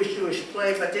a Jewish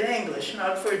play, but in English,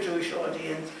 not for a Jewish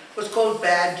audience. It was called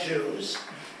Bad Jews.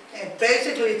 And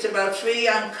basically it's about 3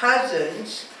 young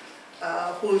cousins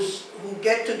who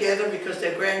get together because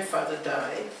their grandfather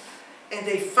died. And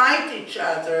they fight each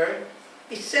other.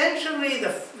 Essentially,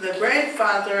 the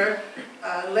grandfather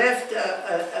left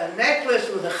a necklace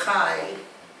with a chai,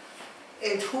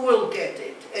 and who will get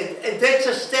it? And that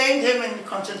sustained him in the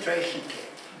concentration camp.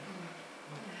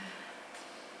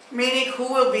 Meaning,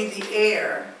 who will be the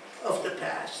heir of the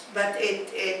past? But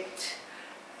it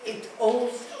all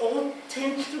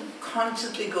tends to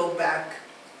constantly go back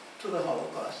to the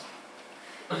Holocaust.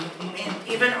 And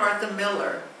even Arthur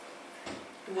Miller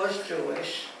was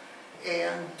Jewish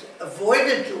and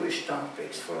avoided Jewish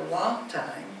topics for a long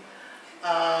time.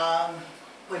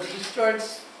 When he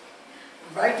starts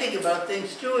writing about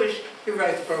things Jewish, he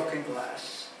writes Broken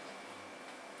Glass,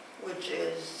 which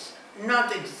is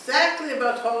not exactly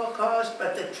about Holocaust,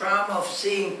 but the trauma of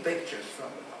seeing pictures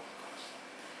from the Holocaust.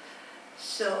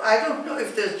 So I don't know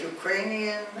if there's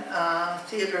Ukrainian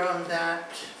theater on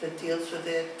that deals with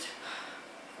it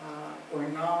or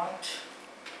not.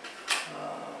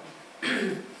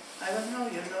 I don't know,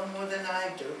 you know more than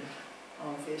I do,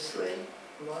 obviously,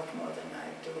 a lot more than I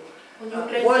do.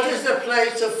 What is the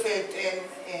place of it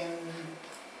in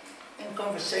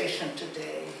conversation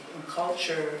today, in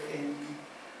culture,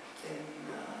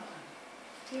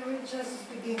 Here it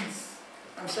just begins.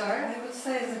 I'm sorry? I would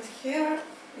say that here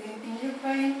in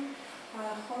Ukraine,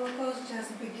 Holocaust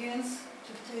just begins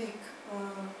to take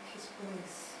his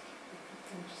place.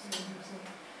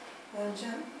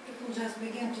 People just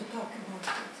begin to talk about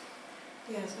it.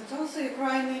 Yes, but also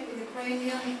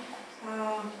Ukrainian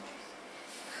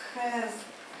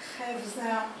have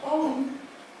their own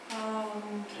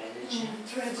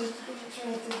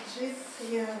tragedies,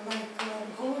 yeah, like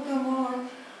Holodomor,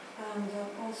 and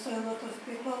also a lot of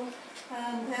people,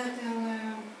 and that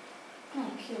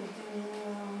killed in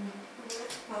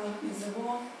the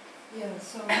war. Yeah,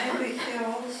 so maybe here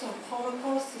also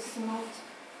Holocaust is not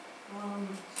on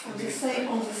the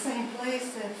same place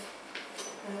as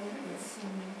it's.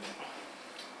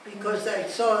 Because I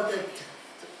saw that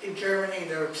in Germany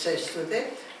they're obsessed with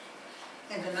it,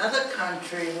 and another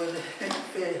country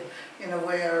in a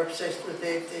way are obsessed with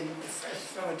it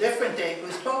from a different angle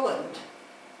is Poland.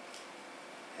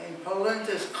 And Poland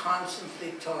is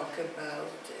constantly talk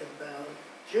about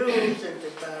Jews and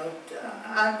about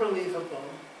unbelievable.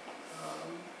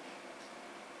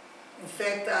 In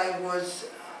fact, I was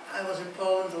in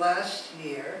Poland last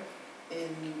year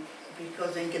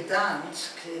because in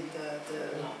Gdansk, in the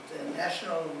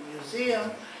National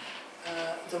Museum,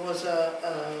 there was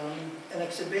an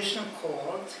exhibition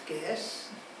called, guess,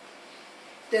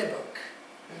 Dybbuk.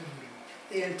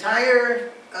 The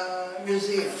entire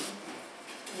museum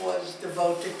was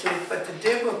devoted to it, but the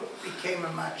Dybbuk became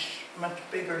a much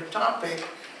bigger topic,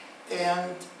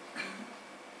 and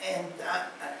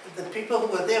the people who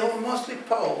were there were mostly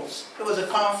Poles. It was a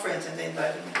conference and they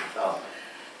invited me to talk.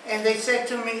 And they said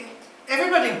to me,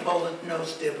 everybody in Poland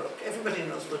knows Dybbuk, everybody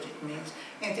knows what it means.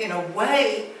 And in a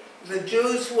way, the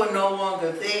Jews who were no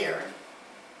longer there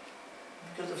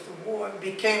because of the war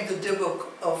became the Dybbuk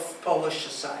of Polish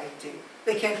society.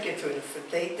 They can't get rid of it.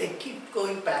 They keep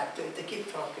going back to it, they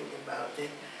keep talking about it.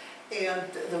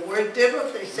 And the word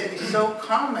Dybbuk, they said, is so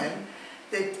common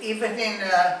that even in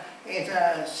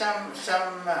some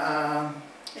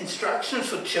instructions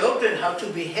for children how to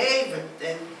behave,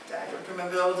 and I don't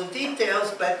remember all the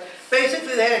details, but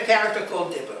basically they had a character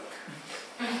called Dybbuk.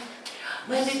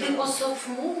 Maybe because of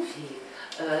movie.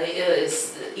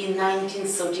 In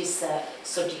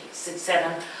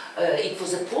 1937, it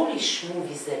was a Polish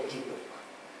movie that Dybbuk.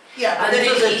 Yeah, but it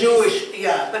was a Jewish,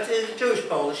 but a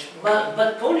Jewish-Polish movie.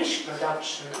 But Polish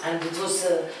production, and it was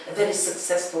very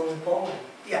successful in Poland.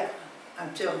 Yeah,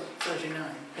 until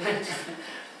 39.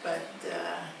 But,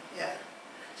 yeah.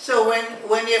 So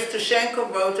when Yevtushenko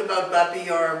wrote about Babi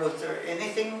Yar, was there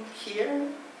anything here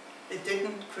it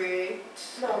didn't create?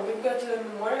 No, we've got a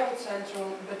memorial center,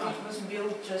 but it was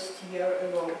built just a year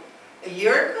ago. A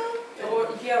year ago? Or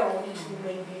a year or two,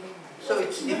 maybe. So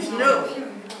it's new. A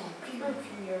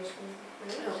few years ago.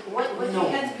 What we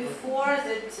had before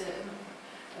that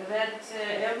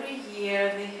every year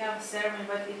they have ceremony,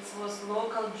 but it was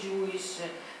local Jewish.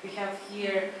 We have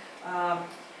here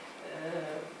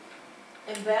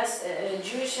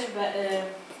Jewish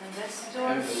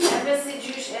ambassador,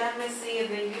 Jewish embassy.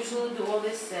 They usually do all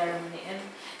this ceremony, and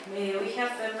we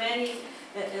have a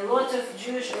lot of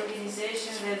Jewish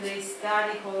organizations that they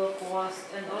study Holocaust,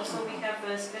 and also we have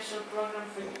a special program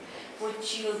for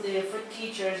children, for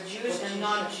teachers, Jewish and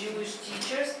non-Jewish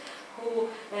teachers who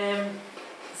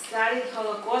study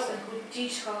Holocaust and who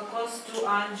teach Holocaust to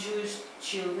un-Jewish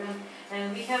children.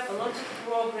 And we have a lot of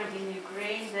programs in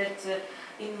Ukraine that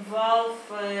involve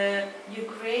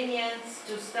Ukrainians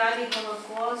to study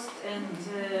Holocaust, and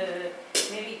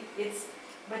maybe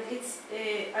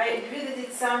I agree that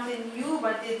it's something new,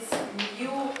 but it's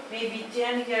new maybe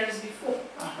 10 years before.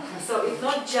 So it's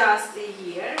not just a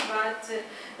year, but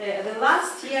the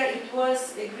last year it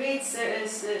was a great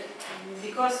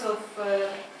because of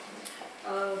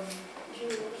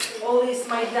all this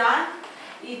Maidan.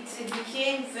 It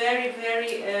became very,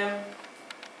 very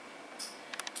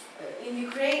in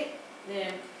Ukraine,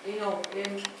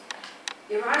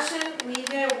 Russian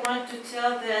media want to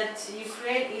tell that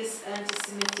Ukraine is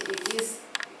anti-Semitic,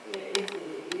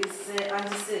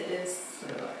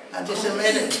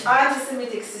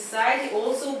 anti-Semitic society,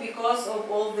 also because of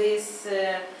all this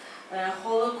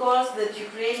Holocaust, that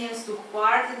Ukrainians took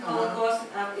part in Holocaust.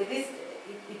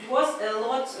 It was a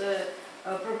lot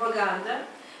propaganda,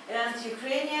 and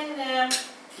Ukrainian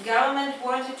government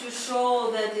wanted to show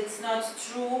that it's not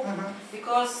true,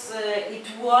 because it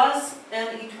was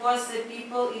the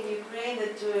people in Ukraine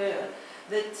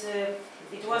that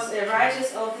it was a righteous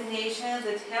of the nation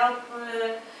that helped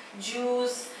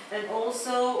Jews, and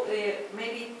also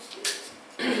maybe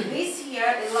this year,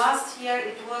 last year,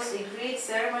 it was a great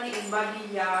ceremony in Babi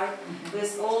Yar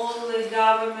with all the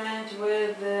government,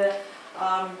 with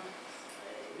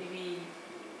maybe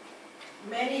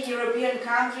many European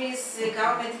countries. The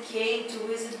government came to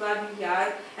visit Babi Yar,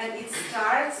 and it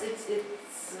starts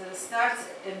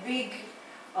a big.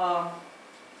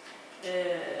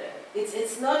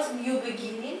 It's not new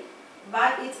beginning,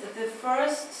 but it's the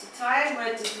first time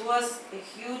that it was a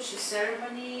huge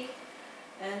ceremony,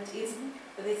 and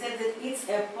they said that it's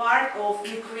a part of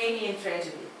Ukrainian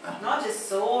tragedy, not a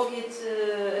Soviet,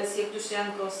 as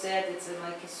Yevtushenko said, it's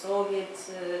like a Soviet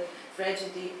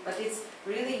tragedy, but it's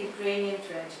really Ukrainian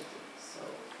tragedy. So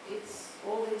it's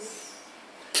always.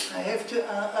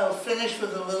 I'll finish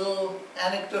with a little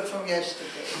anecdote from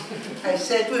yesterday. I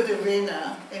sat with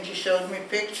Irina, and she showed me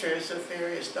pictures of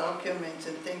various documents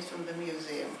and things from the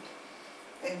museum.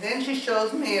 And then she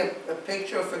shows me a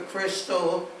picture of a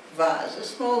crystal vase, a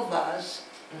small vase,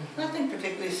 nothing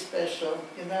particularly special,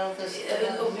 you know.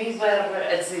 We were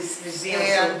at this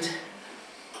museum.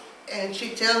 And she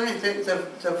tells me that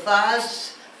the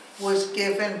vase was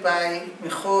given by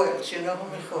Michoels. You know who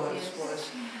Michoels was?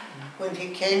 When he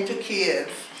came to Kiev,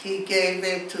 he gave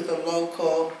it to the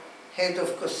local head of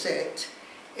Kosset,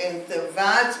 and the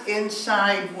vase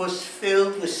inside was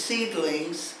filled with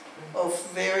seedlings of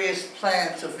various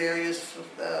plants, of various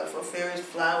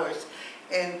flowers.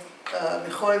 And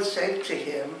Michoel said to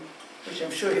him, which I'm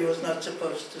sure he was not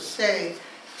supposed to say,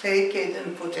 take it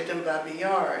and put it in Babi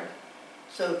Yar,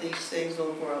 so these things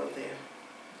will grow there.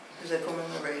 As a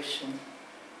commemoration.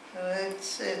 So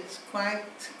it's quite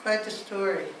a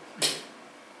story.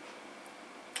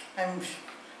 I'm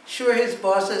sure his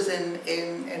bosses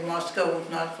in Moscow would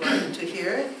not like to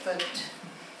hear it, but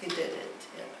he did it.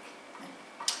 Yeah.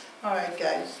 All right,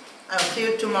 guys. I'll see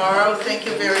you tomorrow. Thank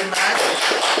you very much.